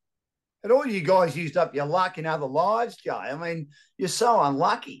 '96 as well. And all you guys used up your luck in other lives, Jay. I mean, you're so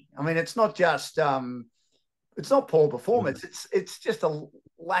unlucky. I mean, it's not just It's not poor It was, performance. It's just a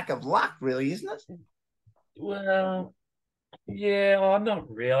lack of luck, really, isn't it? well, yeah, I'm not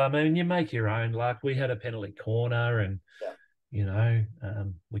real. I mean, you make your own luck. We had a penalty corner, and Yeah.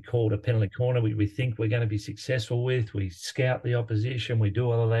 we called a penalty corner we think we're going to be successful with. We scout the opposition. We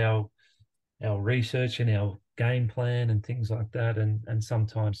do all our research and our game plan and things like that. And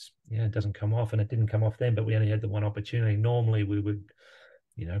sometimes, yeah, it doesn't come off, and it didn't come off then, but we only had the one opportunity. Normally we would,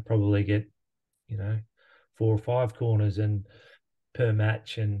 probably get, 4 or 5 corners and per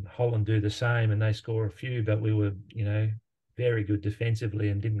match, and Holland do the same and they score a few, but we were, very good defensively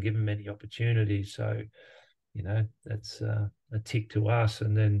and didn't give them any opportunities. So, that's a tick to us.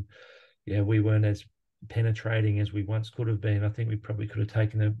 And then, yeah, we weren't as penetrating as we once could have been. I think we probably could have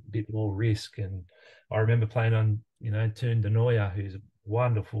taken a bit more risk. And I remember playing on, Toon Denoya, who's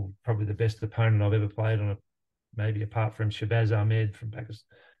wonderful, probably the best opponent I've ever played on, maybe apart from Shabazz Ahmed from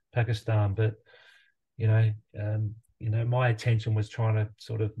Pakistan. But, my attention was trying to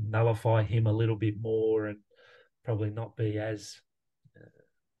sort of nullify him a little bit more and probably not be as,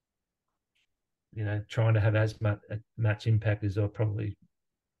 trying to have as much impact as I probably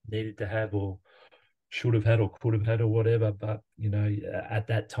needed to have, or should have had, or could have had, or whatever. But, at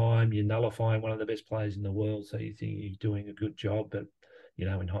that time, you're nullifying one of the best players in the world. So you think you're doing a good job. But,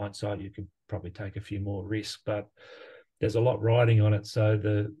 in hindsight, you could probably take a few more risks. But there's a lot riding on it. So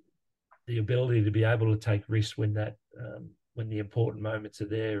the ability to be able to take risks when the important moments are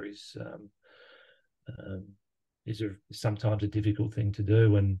there is sometimes a difficult thing to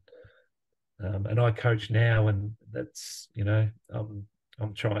do. And I coach now, and that's,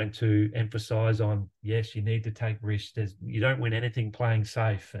 I'm trying to emphasize on, yes, you need to take risks. You don't win anything playing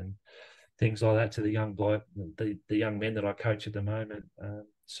safe, and things like that to the young men that I coach at the moment.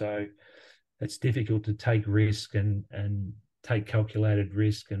 So it's difficult to take risk and take calculated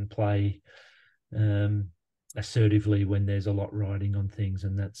risk and play assertively when there's a lot riding on things.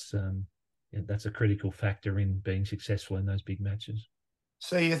 And that's a critical factor in being successful in those big matches.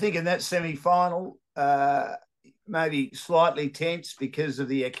 So you're thinking that semi-final, maybe slightly tense because of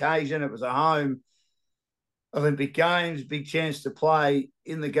the occasion. It was a home Olympic Games, big chance to play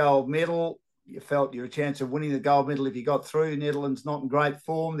in the gold medal. You felt you had a chance of winning the gold medal if you got through. Netherlands not in great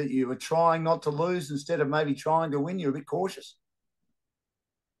form, that you were trying not to lose instead of maybe trying to win. You're a bit cautious.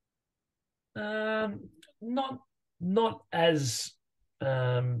 Not as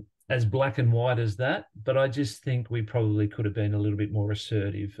black and white as that, but I just think we probably could have been a little bit more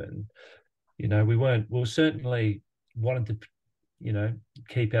assertive. And we were certainly wanting to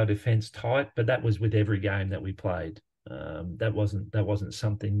keep our defense tight, but that was with every game that we played. That wasn't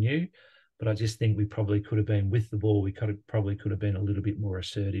something new, but I just think we probably could have been with the ball. We probably could have been a little bit more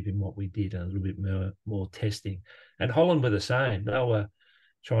assertive in what we did, and a little bit more testing. And Holland were the same. They were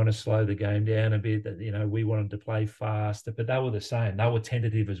trying to slow the game down a bit. That we wanted to play faster, but they were the same. They were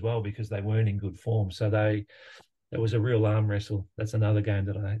tentative as well because they weren't in good form. So there was a real arm wrestle. That's another game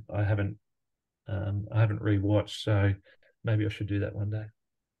that I haven't rewatched. So maybe I should do that one day.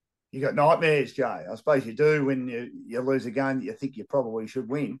 You got nightmares, Jay. I suppose you do when you lose a game that you think you probably should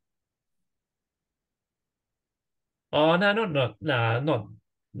win. Oh no,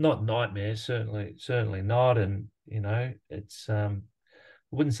 not nightmares. Certainly not. And it's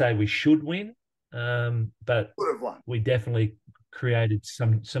I wouldn't say we should win, but we definitely created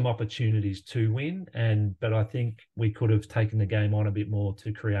some opportunities to win. But I think we could have taken the game on a bit more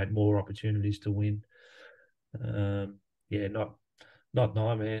to create more opportunities to win. Yeah, not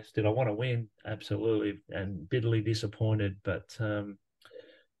nightmares. Did I want to win? Absolutely, and bitterly disappointed. But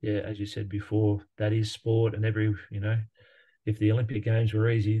yeah, as you said before, that is sport, and if the Olympic Games were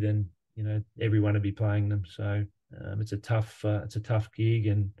easy, then everyone would be playing them. So it's a tough gig,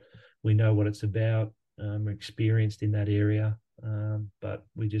 and we know what it's about. We're experienced in that area, but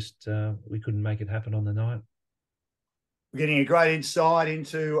we couldn't make it happen on the night. We're getting a great insight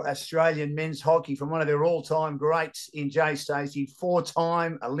into Australian men's hockey from one of their all-time greats in Jay Stacy,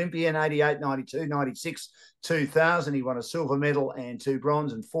 4-time Olympian, 88, 92, 96, 2000. He won a silver medal and 2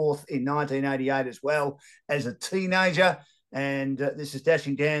 bronze, and 4th in 1988 as well as a teenager. And this is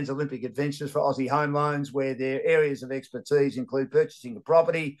Dashing Dan's Olympic Adventures for Aussie Home Loans, where their areas of expertise include purchasing a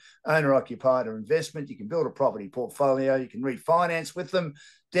property, owner-occupied or investment. You can build a property portfolio. You can refinance with them,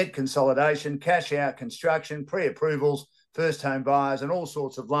 debt consolidation, cash out, construction, pre-approvals, first home buyers, and all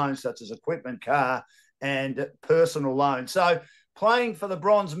sorts of loans such as equipment, car, and personal loans. So playing for the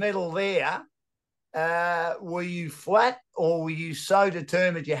bronze medal there, were you flat, or were you so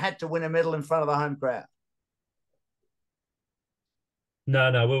determined you had to win a medal in front of the home crowd?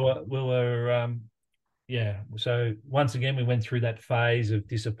 No, we were yeah, so once again we went through that phase of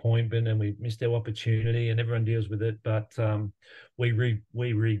disappointment and we missed our opportunity, and everyone deals with it. But we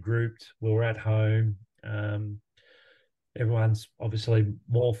regrouped. We were at home. Everyone's obviously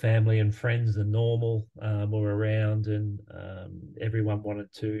more family and friends than normal were around, and everyone wanted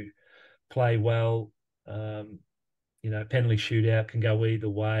to play well. Um, penalty shootout can go either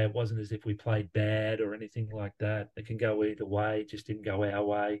way. It wasn't as if we played bad or anything like that. It can go either way. It just didn't go our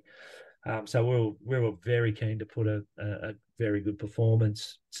way. So we were very keen to put a very good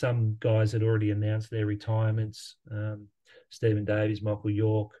performance. Some guys had already announced their retirements. Stephen Davies, Michael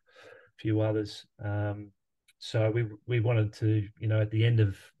York, a few others. So we wanted to, at the end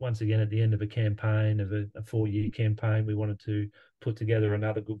of a campaign of a 4-year campaign, we wanted to put together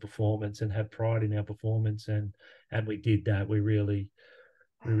another good performance and have pride in our performance, and we did that. We really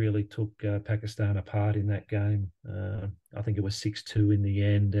took Pakistan apart in that game. I think it was 6-2 in the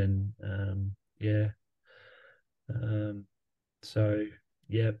end, and yeah. So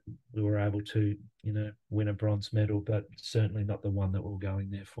yeah, we were able to win a bronze medal, but certainly not the one that we were going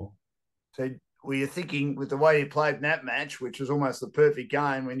there for. So were you thinking, with the way you played in that match, which was almost the perfect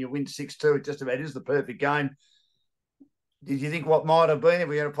game, when you win 6-2, it just about is the perfect game. Did you think what might have been if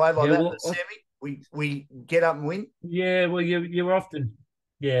we had played like that in the semi? We get up and win? Yeah, well, you often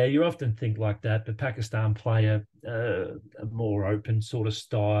think like that, but Pakistan play a more open sort of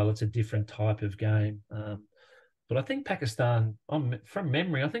style. It's a different type of game. But I think Pakistan, from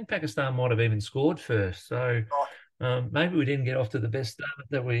memory, I think Pakistan might have even scored first. So maybe we didn't get off to the best start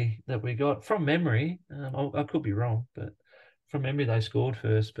that we got. From memory, I could be wrong, but from memory they scored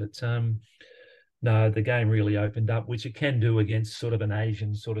first. But no, the game really opened up, which it can do against sort of an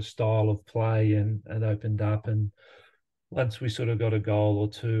Asian sort of style of play, and it opened up. And once we sort of got a goal or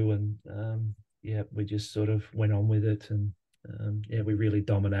two, and yeah, we just sort of went on with it, and yeah, we really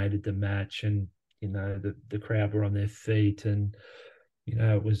dominated the match, and the crowd were on their feet, and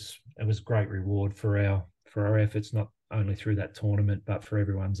it was great reward for our efforts, not only through that tournament, but for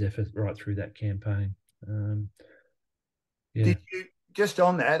everyone's effort right through that campaign. Yeah. Did you, just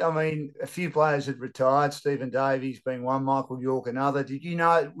on that, I mean, a few players had retired, Stephen Davies being one, Michael York another. Did you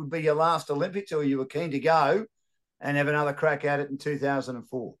know it would be your last Olympics, or you were keen to go and have another crack at it in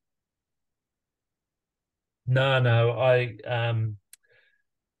 2004? No, I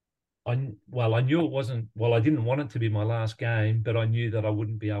knew it wasn't. Well, I didn't want it to be my last game, but I knew that I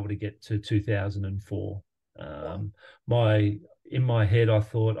wouldn't be able to get to 2004. In my head, I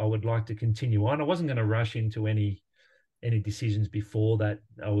thought I would like to continue on. I wasn't going to rush into any decisions before that.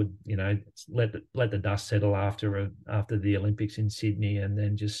 I would, let the dust settle after the Olympics in Sydney, and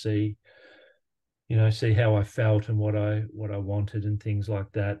then just see how I felt and what I wanted and things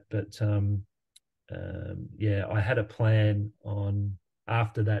like that. But yeah, I had a plan on.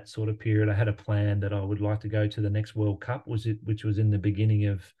 After that sort of period, I had a plan that I would like to go to the next World Cup, which was in the beginning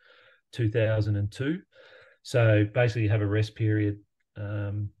of 2002. So basically, you have a rest period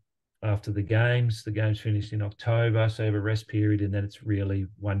after the games. The games finished in October, so you have a rest period, and then it's really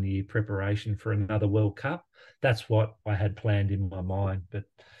 1 year preparation for another World Cup. That's what I had planned in my mind, but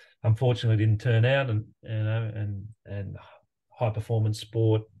unfortunately, it didn't turn out. And high performance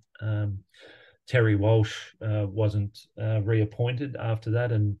sport. Terry Walsh wasn't reappointed after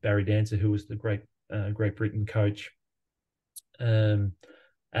that, and Barry Dancer, who was the Great Britain coach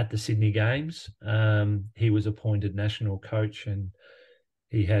at the Sydney Games, he was appointed national coach, and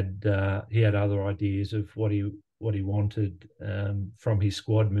he had other ideas of what he wanted from his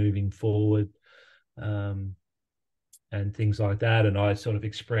squad moving forward, and things like that. And I sort of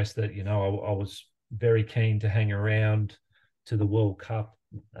expressed that I was very keen to hang around to the World Cup.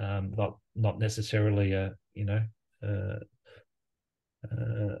 Not necessarily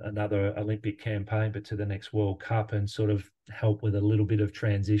another Olympic campaign, but to the next World Cup, and sort of help with a little bit of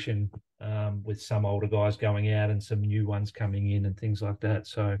transition with some older guys going out and some new ones coming in and things like that.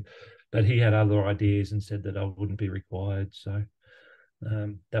 So, but he had other ideas and said that I wouldn't be required. So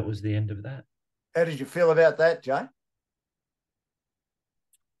that was the end of that. How did you feel about that, Jay?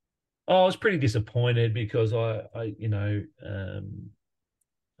 I was pretty disappointed because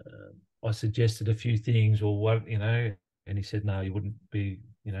I suggested a few things, or what, and he said, no, you wouldn't be,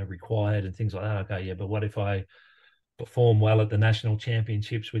 required and things like that. Okay, yeah, but what if I perform well at the national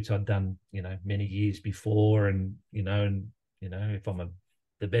championships, which I'd done, many years before, and if I'm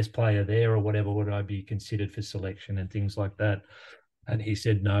the best player there or whatever, would I be considered for selection and things like that? And he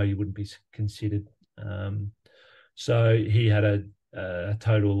said, no, you wouldn't be considered. So he had a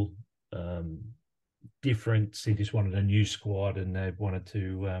total difference. He just wanted a new squad, and they wanted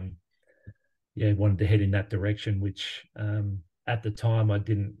to head in that direction, which at the time I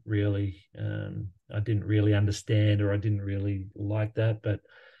didn't really didn't really understand, or I didn't really like that. But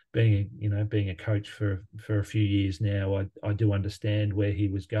being a coach for a few years now, I do understand where he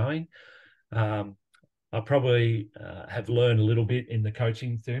was going. I probably have learned a little bit in the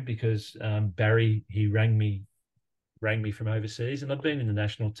coaching thing, because Barry, he rang me from overseas, and I've been in the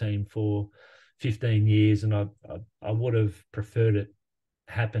national team for 15 years, and I would have preferred it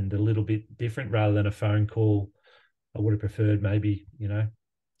happened a little bit different rather than a phone call. I would have preferred maybe,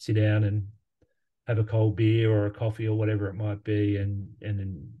 sit down and have a cold beer or a coffee or whatever it might be, and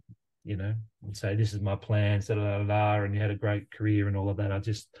then, and say, this is my plan, da, da, da, da, and you had a great career and all of that.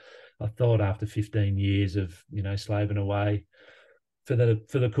 I thought after 15 years of, slaving away for the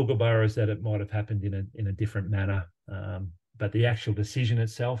Kookaburras, that it might have happened in a different manner. But the actual decision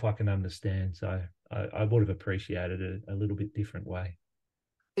itself, I can understand. So I would have appreciated it a little bit different way.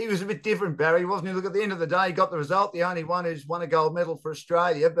 He was a bit different, Barry, wasn't he? Look, at the end of the day, he got the result. The only one who's won a gold medal for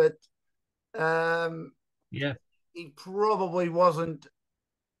Australia, but yeah, he probably wasn't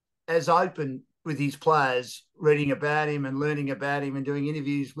as open with his players, reading about him and learning about him and doing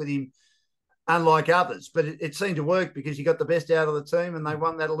interviews with him, unlike others. But it seemed to work, because he got the best out of the team and they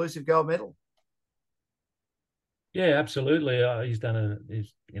won that elusive gold medal. Yeah, absolutely. He's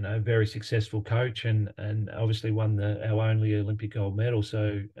a very successful coach, and obviously won our only Olympic gold medal.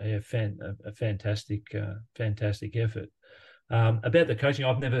 So a fantastic effort. About the coaching,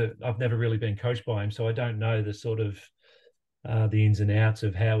 I've never really been coached by him, so I don't know the sort of the ins and outs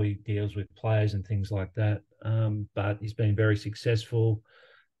of how he deals with players and things like that. But he's been very successful.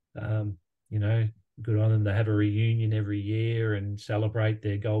 Good on them. They have a reunion every year and celebrate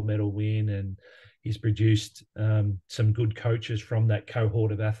their gold medal win, and he's produced some good coaches from that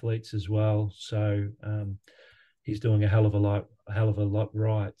cohort of athletes as well. So he's doing a hell of a lot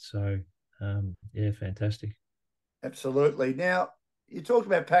right. So yeah, fantastic. Absolutely. Now, you talked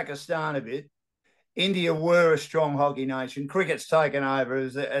about Pakistan a bit. India were a strong hockey nation. Cricket's taken over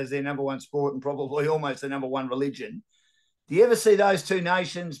as their number one sport and probably almost the number one religion. Do you ever see those two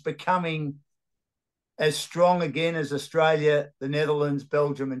nations becoming as strong again as Australia, the Netherlands,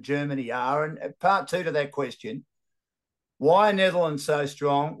 Belgium and Germany are? And part two to that question, why are Netherlands so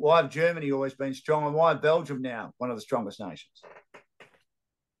strong? Why have Germany always been strong? And why are Belgium now one of the strongest nations?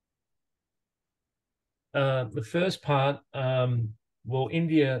 The first part, well,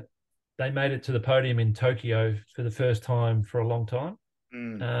 India, they made it to the podium in Tokyo for the first time for a long time.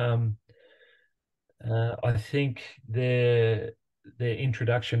 I think their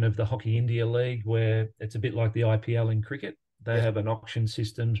introduction of the Hockey India League, where it's a bit like the IPL in cricket, they have an auction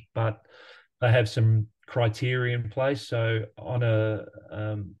system, but they have some criteria in place. So on a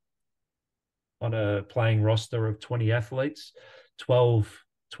playing roster of 20 athletes, 12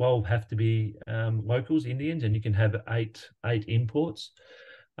 have to be locals, Indians, and you can have eight imports.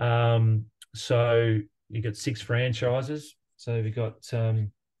 So you got 6 franchises. So you've got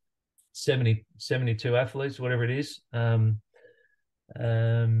 72 athletes, whatever it is,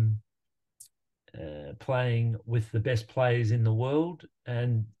 playing with the best players in the world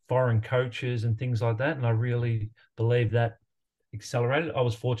and foreign coaches and things like that. And I really believe that accelerated. I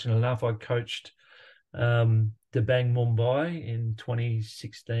was fortunate enough, I coached Debang Mumbai in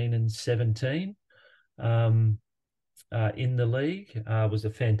 2016 and 17 in the league. Was a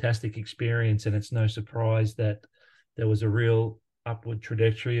fantastic experience, and it's no surprise that there was a real upward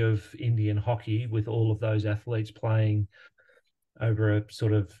trajectory of Indian hockey with all of those athletes playing over a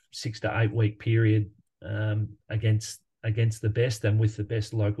sort of 6 to 8 week period against the best and with the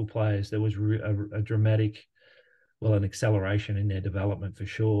best local players. There was a dramatic, an acceleration in their development for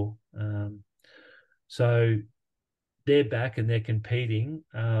sure. So they're back and they're competing.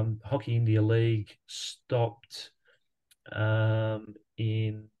 Hockey India League stopped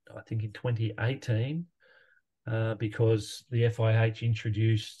in 2018 because the FIH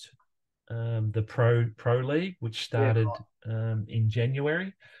introduced the Pro League, which started in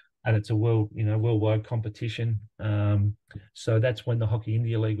January, and it's a worldwide competition. So that's when the Hockey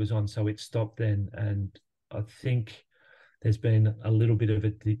India League was on. So it stopped then, and I think there's been a little bit of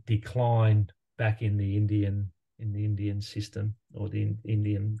a decline back in the Indian system, or the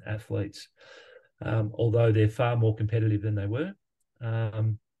Indian athletes, although they're far more competitive than they were.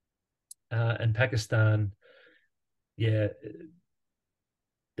 And Pakistan,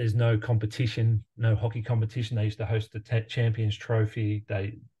 there's no competition, no hockey competition. They used to host the Champions Trophy.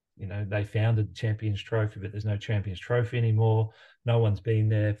 They founded the Champions Trophy, but there's no Champions Trophy anymore. No one's been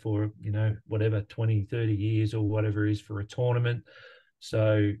there for, 20, 30 years or whatever it is for a tournament.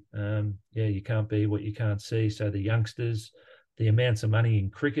 So, you can't be what you can't see. So the youngsters, the amounts of money in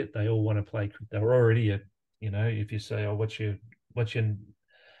cricket, they all want to play. They're already if you say, oh, what's your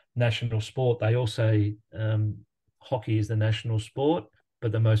national sport, they all say hockey is the national sport,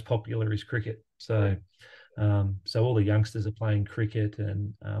 but the most popular is cricket. So all the youngsters are playing cricket,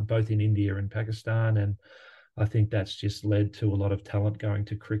 and both in India and Pakistan, and I think that's just led to a lot of talent going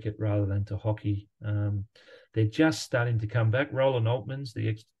to cricket rather than to hockey. They're just starting to come back. Roland Altmans,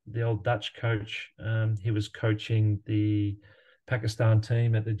 the old Dutch coach, he was coaching the Pakistan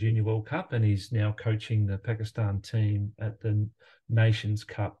team at the Junior World Cup, and he's now coaching the Pakistan team at the Nations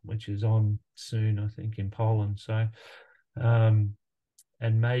Cup, which is on soon, I think, in Poland. So,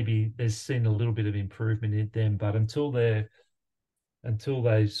 and maybe there's seen a little bit of improvement in them, but until they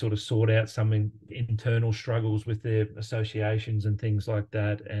sort of sort out some internal struggles with their associations and things like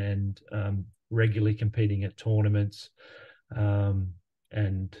that, and regularly competing at tournaments, and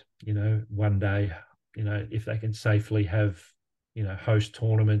one day, if they can safely have host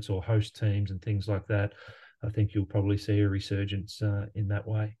tournaments or host teams and things like that, I think you'll probably see a resurgence in that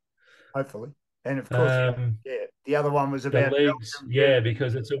way. Hopefully. And of course, the other one was the about leagues, Belgium.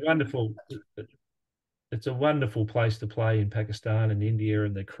 because it's a wonderful place to play in Pakistan and India,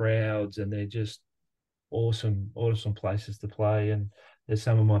 and the crowds, and they're just awesome places to play. And there's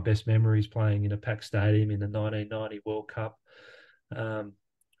some of my best memories playing in a packed stadium in the 1990 World Cup.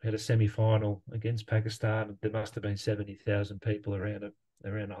 We had a semi-final against Pakistan. There must have been 70,000 people around a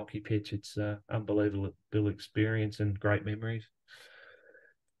hockey pitch. It's unbelievable experience and great memories.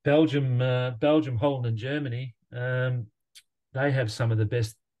 Belgium, Holland, and Germany. They have some of the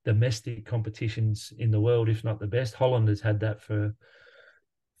best domestic competitions in the world, if not the best. Holland has had that for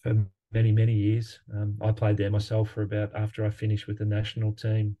many years. I played there myself after I finished with the national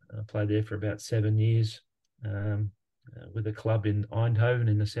team. I played there for about 7 years with a club in Eindhoven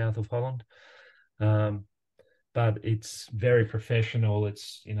in the south of Holland. But it's very professional. It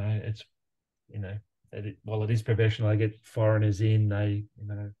is professional. They get foreigners in.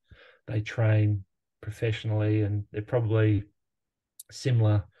 They train professionally, and they're probably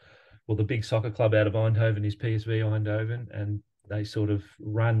similar. Well, the big soccer club out of Eindhoven is PSV Eindhoven, and they sort of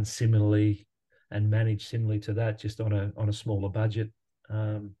run similarly and manage similarly to that, just on a smaller budget.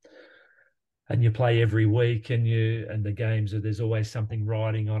 And you play every week, and the games, there's always something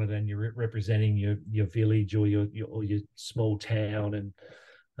riding on it, and you're representing your village or your small town. And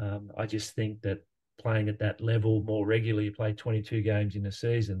I just think that playing at that level more regularly, you play 22 games in a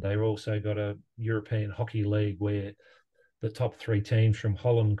season. They've also got a European Hockey League where the top 3 teams from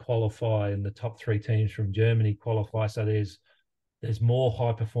Holland qualify and the top 3 teams from Germany qualify. So there's more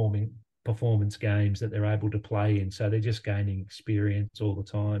high performance games that they're able to play in. So they're just gaining experience all the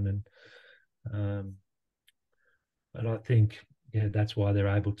time. And I think, that's why they're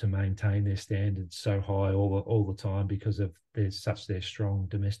able to maintain their standards so high all the time, because of their strong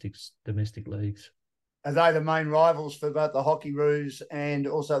domestic leagues. Are they the main rivals for both the Hockeyroos and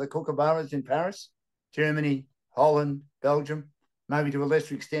also the Kookaburras in Paris? Germany, Holland, Belgium, maybe to a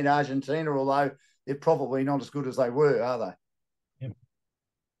lesser extent Argentina, although they're probably not as good as they were, are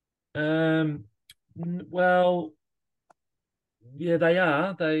they? Well, yeah, they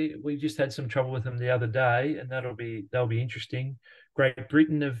are. We just had some trouble with them the other day, and they'll be interesting. Great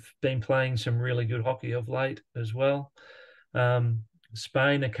Britain have been playing some really good hockey of late as well.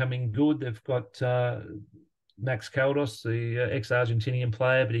 Spain are coming good. They've got Max Caldas, the ex-Argentinian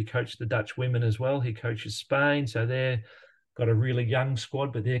player, but he coached the Dutch women as well. He coaches Spain, so they've got a really young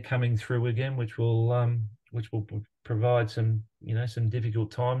squad, but they're coming through again, which will provide some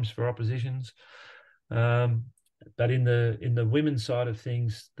difficult times for oppositions. But in the women's side of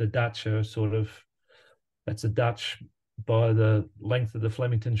things, the Dutch are that's the Dutch by the length of the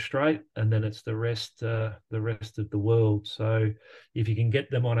Flemington Strait, and then it's the rest of the world. So if you can get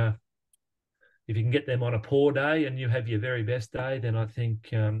them on a poor day and you have your very best day, then I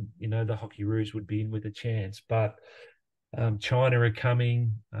think the Hockeyroos would be in with a chance. But China are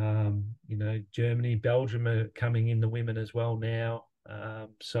coming, Germany, Belgium are coming in the women as well now.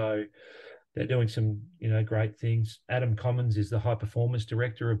 So they're doing some great things. Adam Commons is the high performance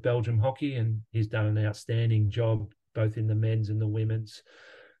director of Belgium Hockey, and he's done an outstanding job both in the men's and the women's,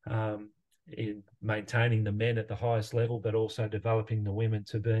 in maintaining the men at the highest level, but also developing the women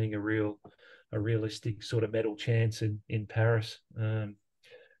to being a realistic sort of medal chance in Paris. And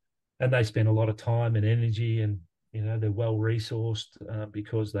they spend a lot of time and energy, and they're well resourced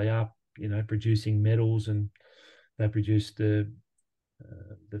because they are producing medals, and they produced the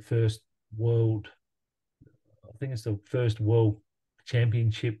first world, I think it's the first world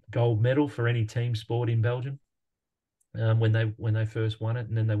championship gold medal for any team sport in Belgium, when they first won it,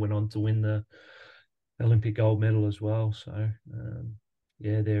 and then they went on to win the Olympic gold medal as well. So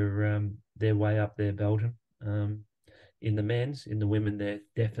they're way up there, Belgium. in the men's. In the women, they're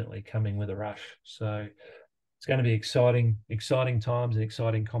definitely coming with a rush. So it's going to be exciting times and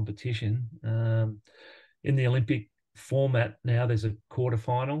exciting competition. In the Olympic format now, there's a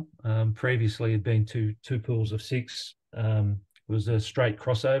quarterfinal. Previously, it had been two pools of six. It was a straight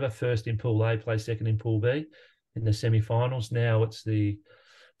crossover. First in Pool A, play second in Pool B in the semi-finals. Now it's the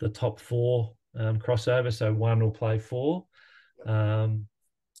top four crossover. So one will play four.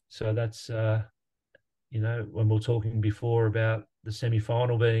 So that's when we were talking before about the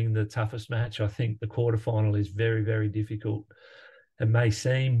semi-final being the toughest match, I think the quarterfinal is very, very difficult. It may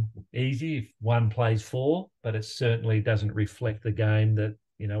seem easy if one plays four, but it certainly doesn't reflect the game that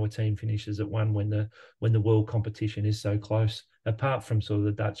a team finishes at one when the world competition is so close. Apart from sort of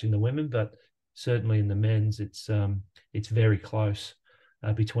the Dutch and the women, but certainly in the men's, it's very close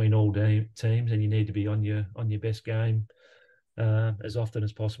between all teams, and you need to be on your best game as often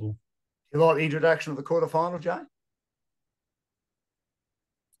as possible. You like the introduction of the quarterfinal, Jay?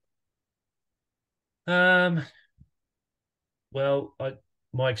 Well,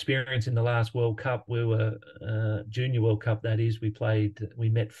 my experience in the last World Cup, we were Junior World Cup. That is, we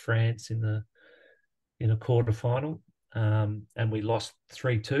met France in a quarterfinal, and we lost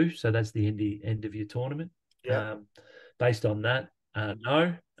 3-2. So that's the end of your tournament. Yeah. Based on that,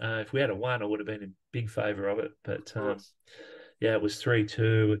 no. If we had won, I would have been in big favour of it. But yeah, it was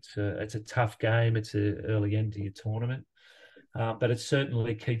 3-2. It's a tough game. It's an early end to your tournament, but it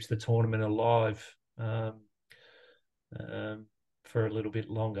certainly keeps the tournament alive for a little bit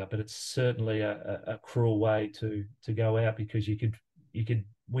longer. But it's certainly a cruel way to go out, because you could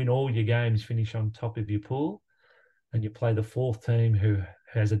win all your games, finish on top of your pool, and you play the fourth team who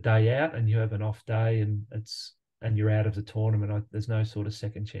has a day out, and you have an off day, and you're out of the tournament. There's no sort of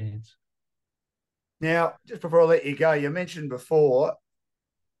second chance. Now, just before I let you go, you mentioned before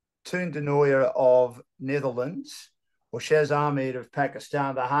Toon de Nooijer of Netherlands or Shaz Ahmed of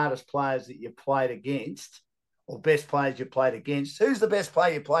Pakistan, the hardest players that you played against, or best players you played against. Who's the best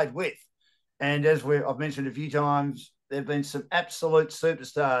player you played with? And as I've mentioned a few times, there have been some absolute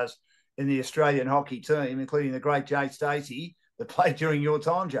superstars in the Australian hockey team, including the great Jay Stacy, that played during your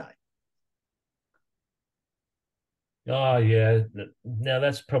time, Jay. Oh, yeah. Now,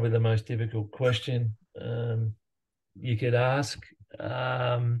 that's probably the most difficult question you could ask.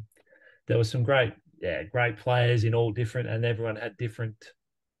 There were some great players in all different, and everyone had different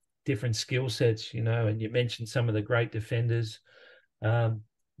skill sets, and you mentioned some of the great defenders. My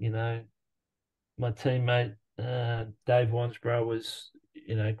teammate, Dave Wansborough, was,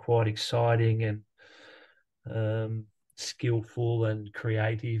 quite exciting and skillful and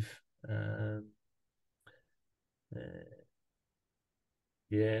creative.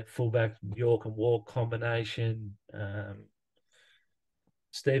 Fullback York and Walk combination.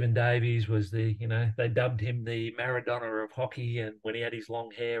 Stephen Davies was they dubbed him the Maradona of hockey, and when he had his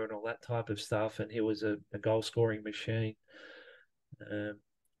long hair and all that type of stuff, and he was a goal scoring machine.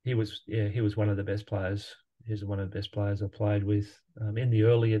 He was one of the best players. He was one of the best players I played with. In the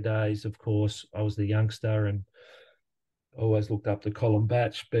earlier days, of course, I was the youngster and always looked up to Colin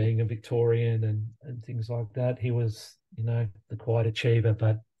Batch, being a Victorian and things like that. He was, the quiet achiever,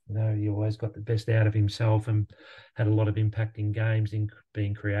 but he always got the best out of himself and had a lot of impact in games, in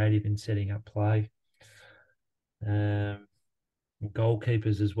being creative in setting up play. Goalkeepers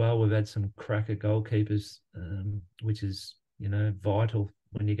as well. We've had some cracker goalkeepers, which is, vital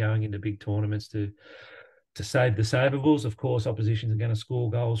when you're going into big tournaments to save the savables. Of course, oppositions are going to score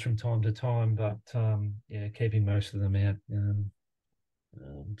goals from time to time, but keeping most of them out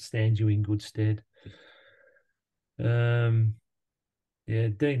stands you in good stead. Dean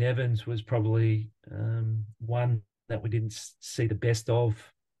Evans was probably one that we didn't see the best of,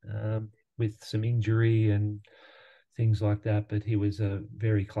 with some injury and things like that, but he was a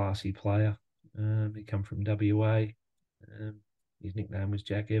very classy player. He come from WA. His nickname was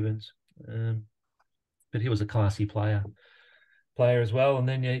Jack Evans. But he was a classy player as well. And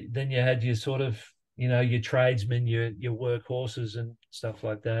then you had your sort of, your tradesmen, your workhorses and stuff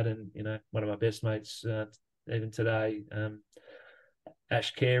like that. And, one of my best mates, even today,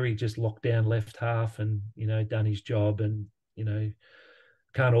 Ash Carey, just locked down left half and, done his job. And,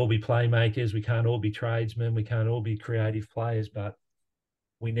 can't all be playmakers. We can't all be tradesmen. We can't all be creative players, but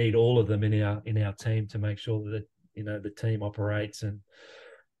we need all of them in our team to make sure that, the team operates and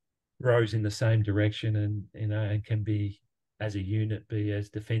rows in the same direction, and and can be, as a unit, be as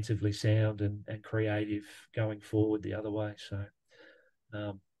defensively sound and creative going forward the other way. So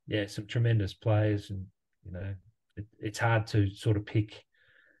some tremendous players, and it's hard to sort of pick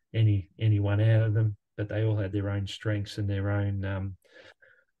anyone out of them, but they all had their own strengths and their own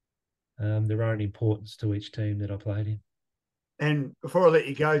importance to each team that I played in. And before I let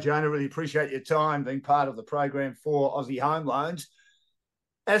you go, Joan, I really appreciate your time being part of the program for Aussie Home Loans.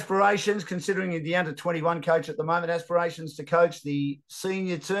 Aspirations, considering you're the under-21 coach at the moment, aspirations to coach the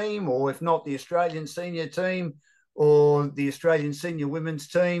senior team, or if not the Australian senior team or the Australian senior women's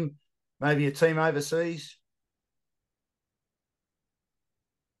team, maybe a team overseas?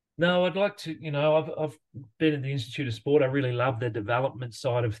 No, I'd like to, I've been at the Institute of Sport. I really love the development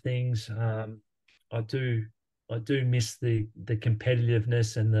side of things. I do miss the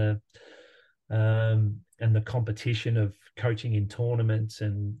competitiveness and the competition of coaching in tournaments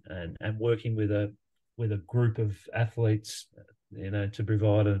and working with a group of athletes, to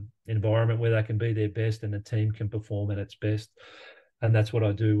provide an environment where they can be their best and the team can perform at its best. And that's what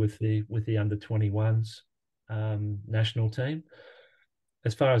I do with the under 21s national team.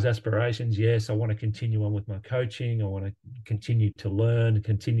 As far as aspirations, yes, I want to continue on with my coaching. I want to continue to learn and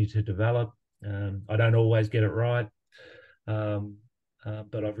continue to develop. I don't always get it right,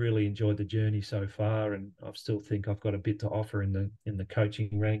 but I've really enjoyed the journey so far, and I still think I've got a bit to offer in the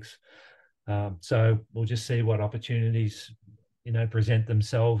coaching ranks. So we'll just see what opportunities present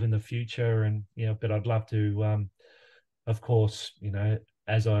themselves in the future, and but I'd love to, of course,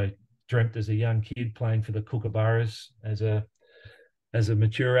 as I dreamt as a young kid playing for the Kookaburras, as a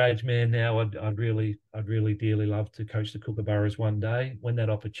mature age man now, I'd really dearly love to coach the Kookaburras one day. When that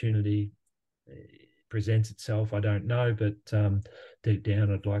opportunity presents itself, I don't know, but deep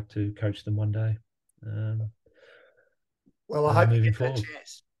down, I'd like to coach them one day. Well, I hope you get forward. that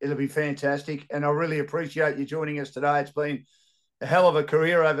chance. It'll be fantastic, and I really appreciate you joining us today. It's been a hell of a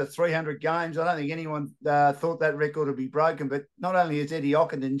career, over 300 games. I don't think anyone thought that record would be broken, but not only has Eddie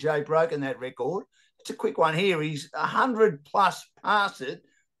Ockenden, Jay, broken that record, it's a quick one here. He's 100 plus past it.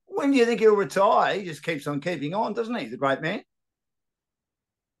 When do you think he'll retire? He just keeps on keeping on, doesn't he? The great man.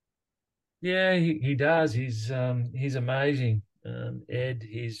 Yeah, he does. He's amazing. Ed,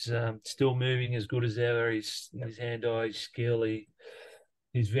 he's still moving as good as ever. His hand-eye skill,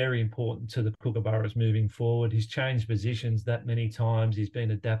 he's very important to the Kookaburras moving forward. He's changed positions that many times. He's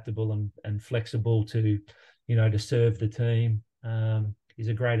been adaptable and flexible to serve the team. He's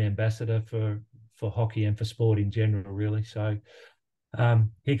a great ambassador for hockey and for sport in general, really. So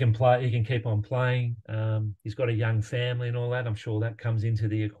he can play. He can keep on playing. He's got a young family and all that. I'm sure that comes into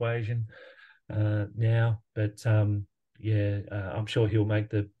the equation now. But I'm sure he'll make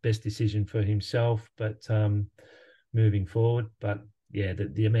the best decision for himself. But moving forward,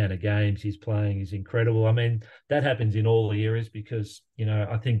 the amount of games he's playing is incredible. I mean, that happens in all the eras because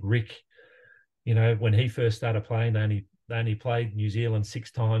I think Rick, when he first started playing, they only played New Zealand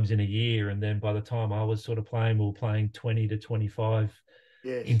 6 times in a year, and then by the time I was sort of playing, we were playing 20 to 25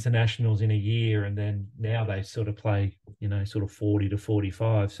 internationals in a year, and then now they sort of play sort of 40 to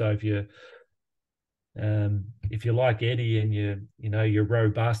 45. So if you're like Eddie and you're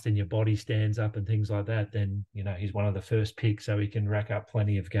robust and your body stands up and things like that, then he's one of the first picks, so he can rack up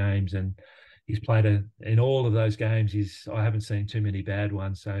plenty of games, and he's played in all of those games. I haven't seen too many bad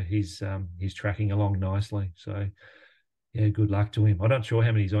ones, so he's tracking along nicely. So yeah, good luck to him. I'm not sure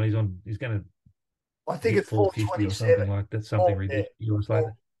how many he's on. He's going to, I think it's 450 or something like that. Something ridiculous like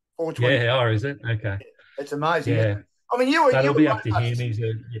that. 420. Yeah, is it? Okay. It's amazing. Yeah. I mean, you were. It'll be up to him.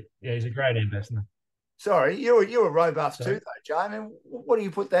 He's a great ambassador. Sorry, you were robust too, though, Joe. I mean, what do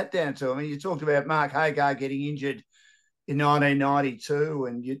you put that down to? I mean, you talked about Mark Hagar getting injured in 1992,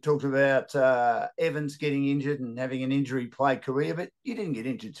 and you talked about Evans getting injured and having an injury-plagued career, but you didn't get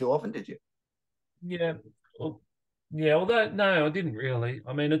injured too often, did you? Yeah. Although no, I didn't really.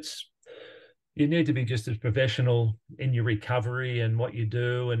 I mean, you need to be just as professional in your recovery and what you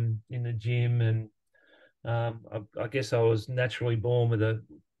do and in the gym. And I guess I was naturally born with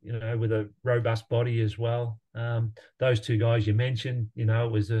a robust body as well. Those 2 guys you mentioned,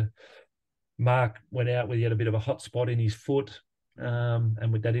 it was Mark went out he had a bit of a hot spot in his foot, and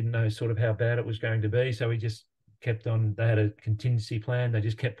they didn't know sort of how bad it was going to be. So he just kept on. They had a contingency plan. They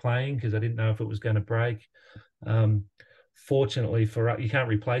just kept playing because they didn't know if it was going to break. Fortunately for us, you can't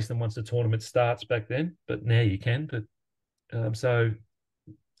replace them once the tournament starts back then, but now you can. But so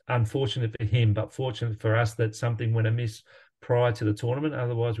unfortunate for him, but fortunate for us that something went amiss prior to the tournament.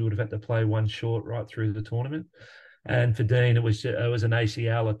 Otherwise, we would have had to play one short right through the tournament. And for Dean, it was an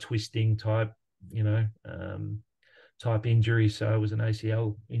ACL, a twisting type, type injury. So it was an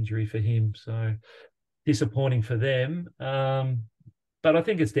ACL injury for him. So disappointing for them. But I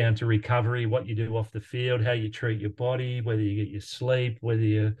think it's down to recovery, what you do off the field, how you treat your body, whether you get your sleep, whether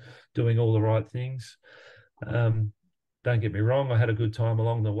you're doing all the right things. Don't get me wrong, I had a good time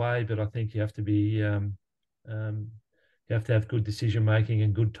along the way, but I think you have to be, you have to have good decision making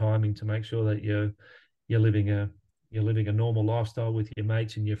and good timing to make sure that you're living a you're living a normal lifestyle with your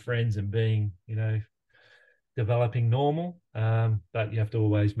mates and your friends and being, developing normal. But you have to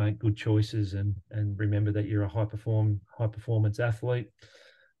always make good choices and remember that you're a high performance athlete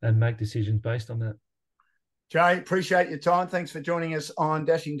and make decisions based on that. Jay, appreciate your time. Thanks for joining us on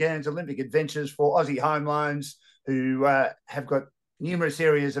Dashing Dan's Olympic Adventures for Aussie Home Loans, who have got numerous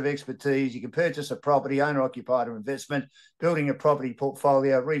areas of expertise. You can purchase a property, owner-occupied or investment, building a property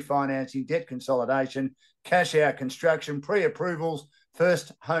portfolio, refinancing, debt consolidation, cash-out construction, pre-approvals,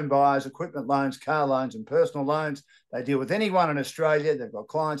 first home buyers, equipment loans, car loans and personal loans. They deal with anyone in Australia. They've got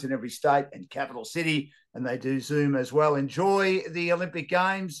clients in every state and capital city, and they do Zoom as well. Enjoy the Olympic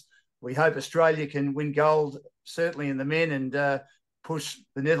Games. We hope Australia can win gold, certainly in the men, and push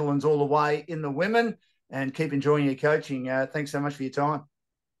the Netherlands all the way in the women, and keep enjoying your coaching. Thanks so much for your time.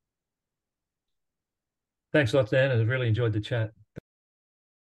 Thanks a lot, Dan. I really enjoyed the chat.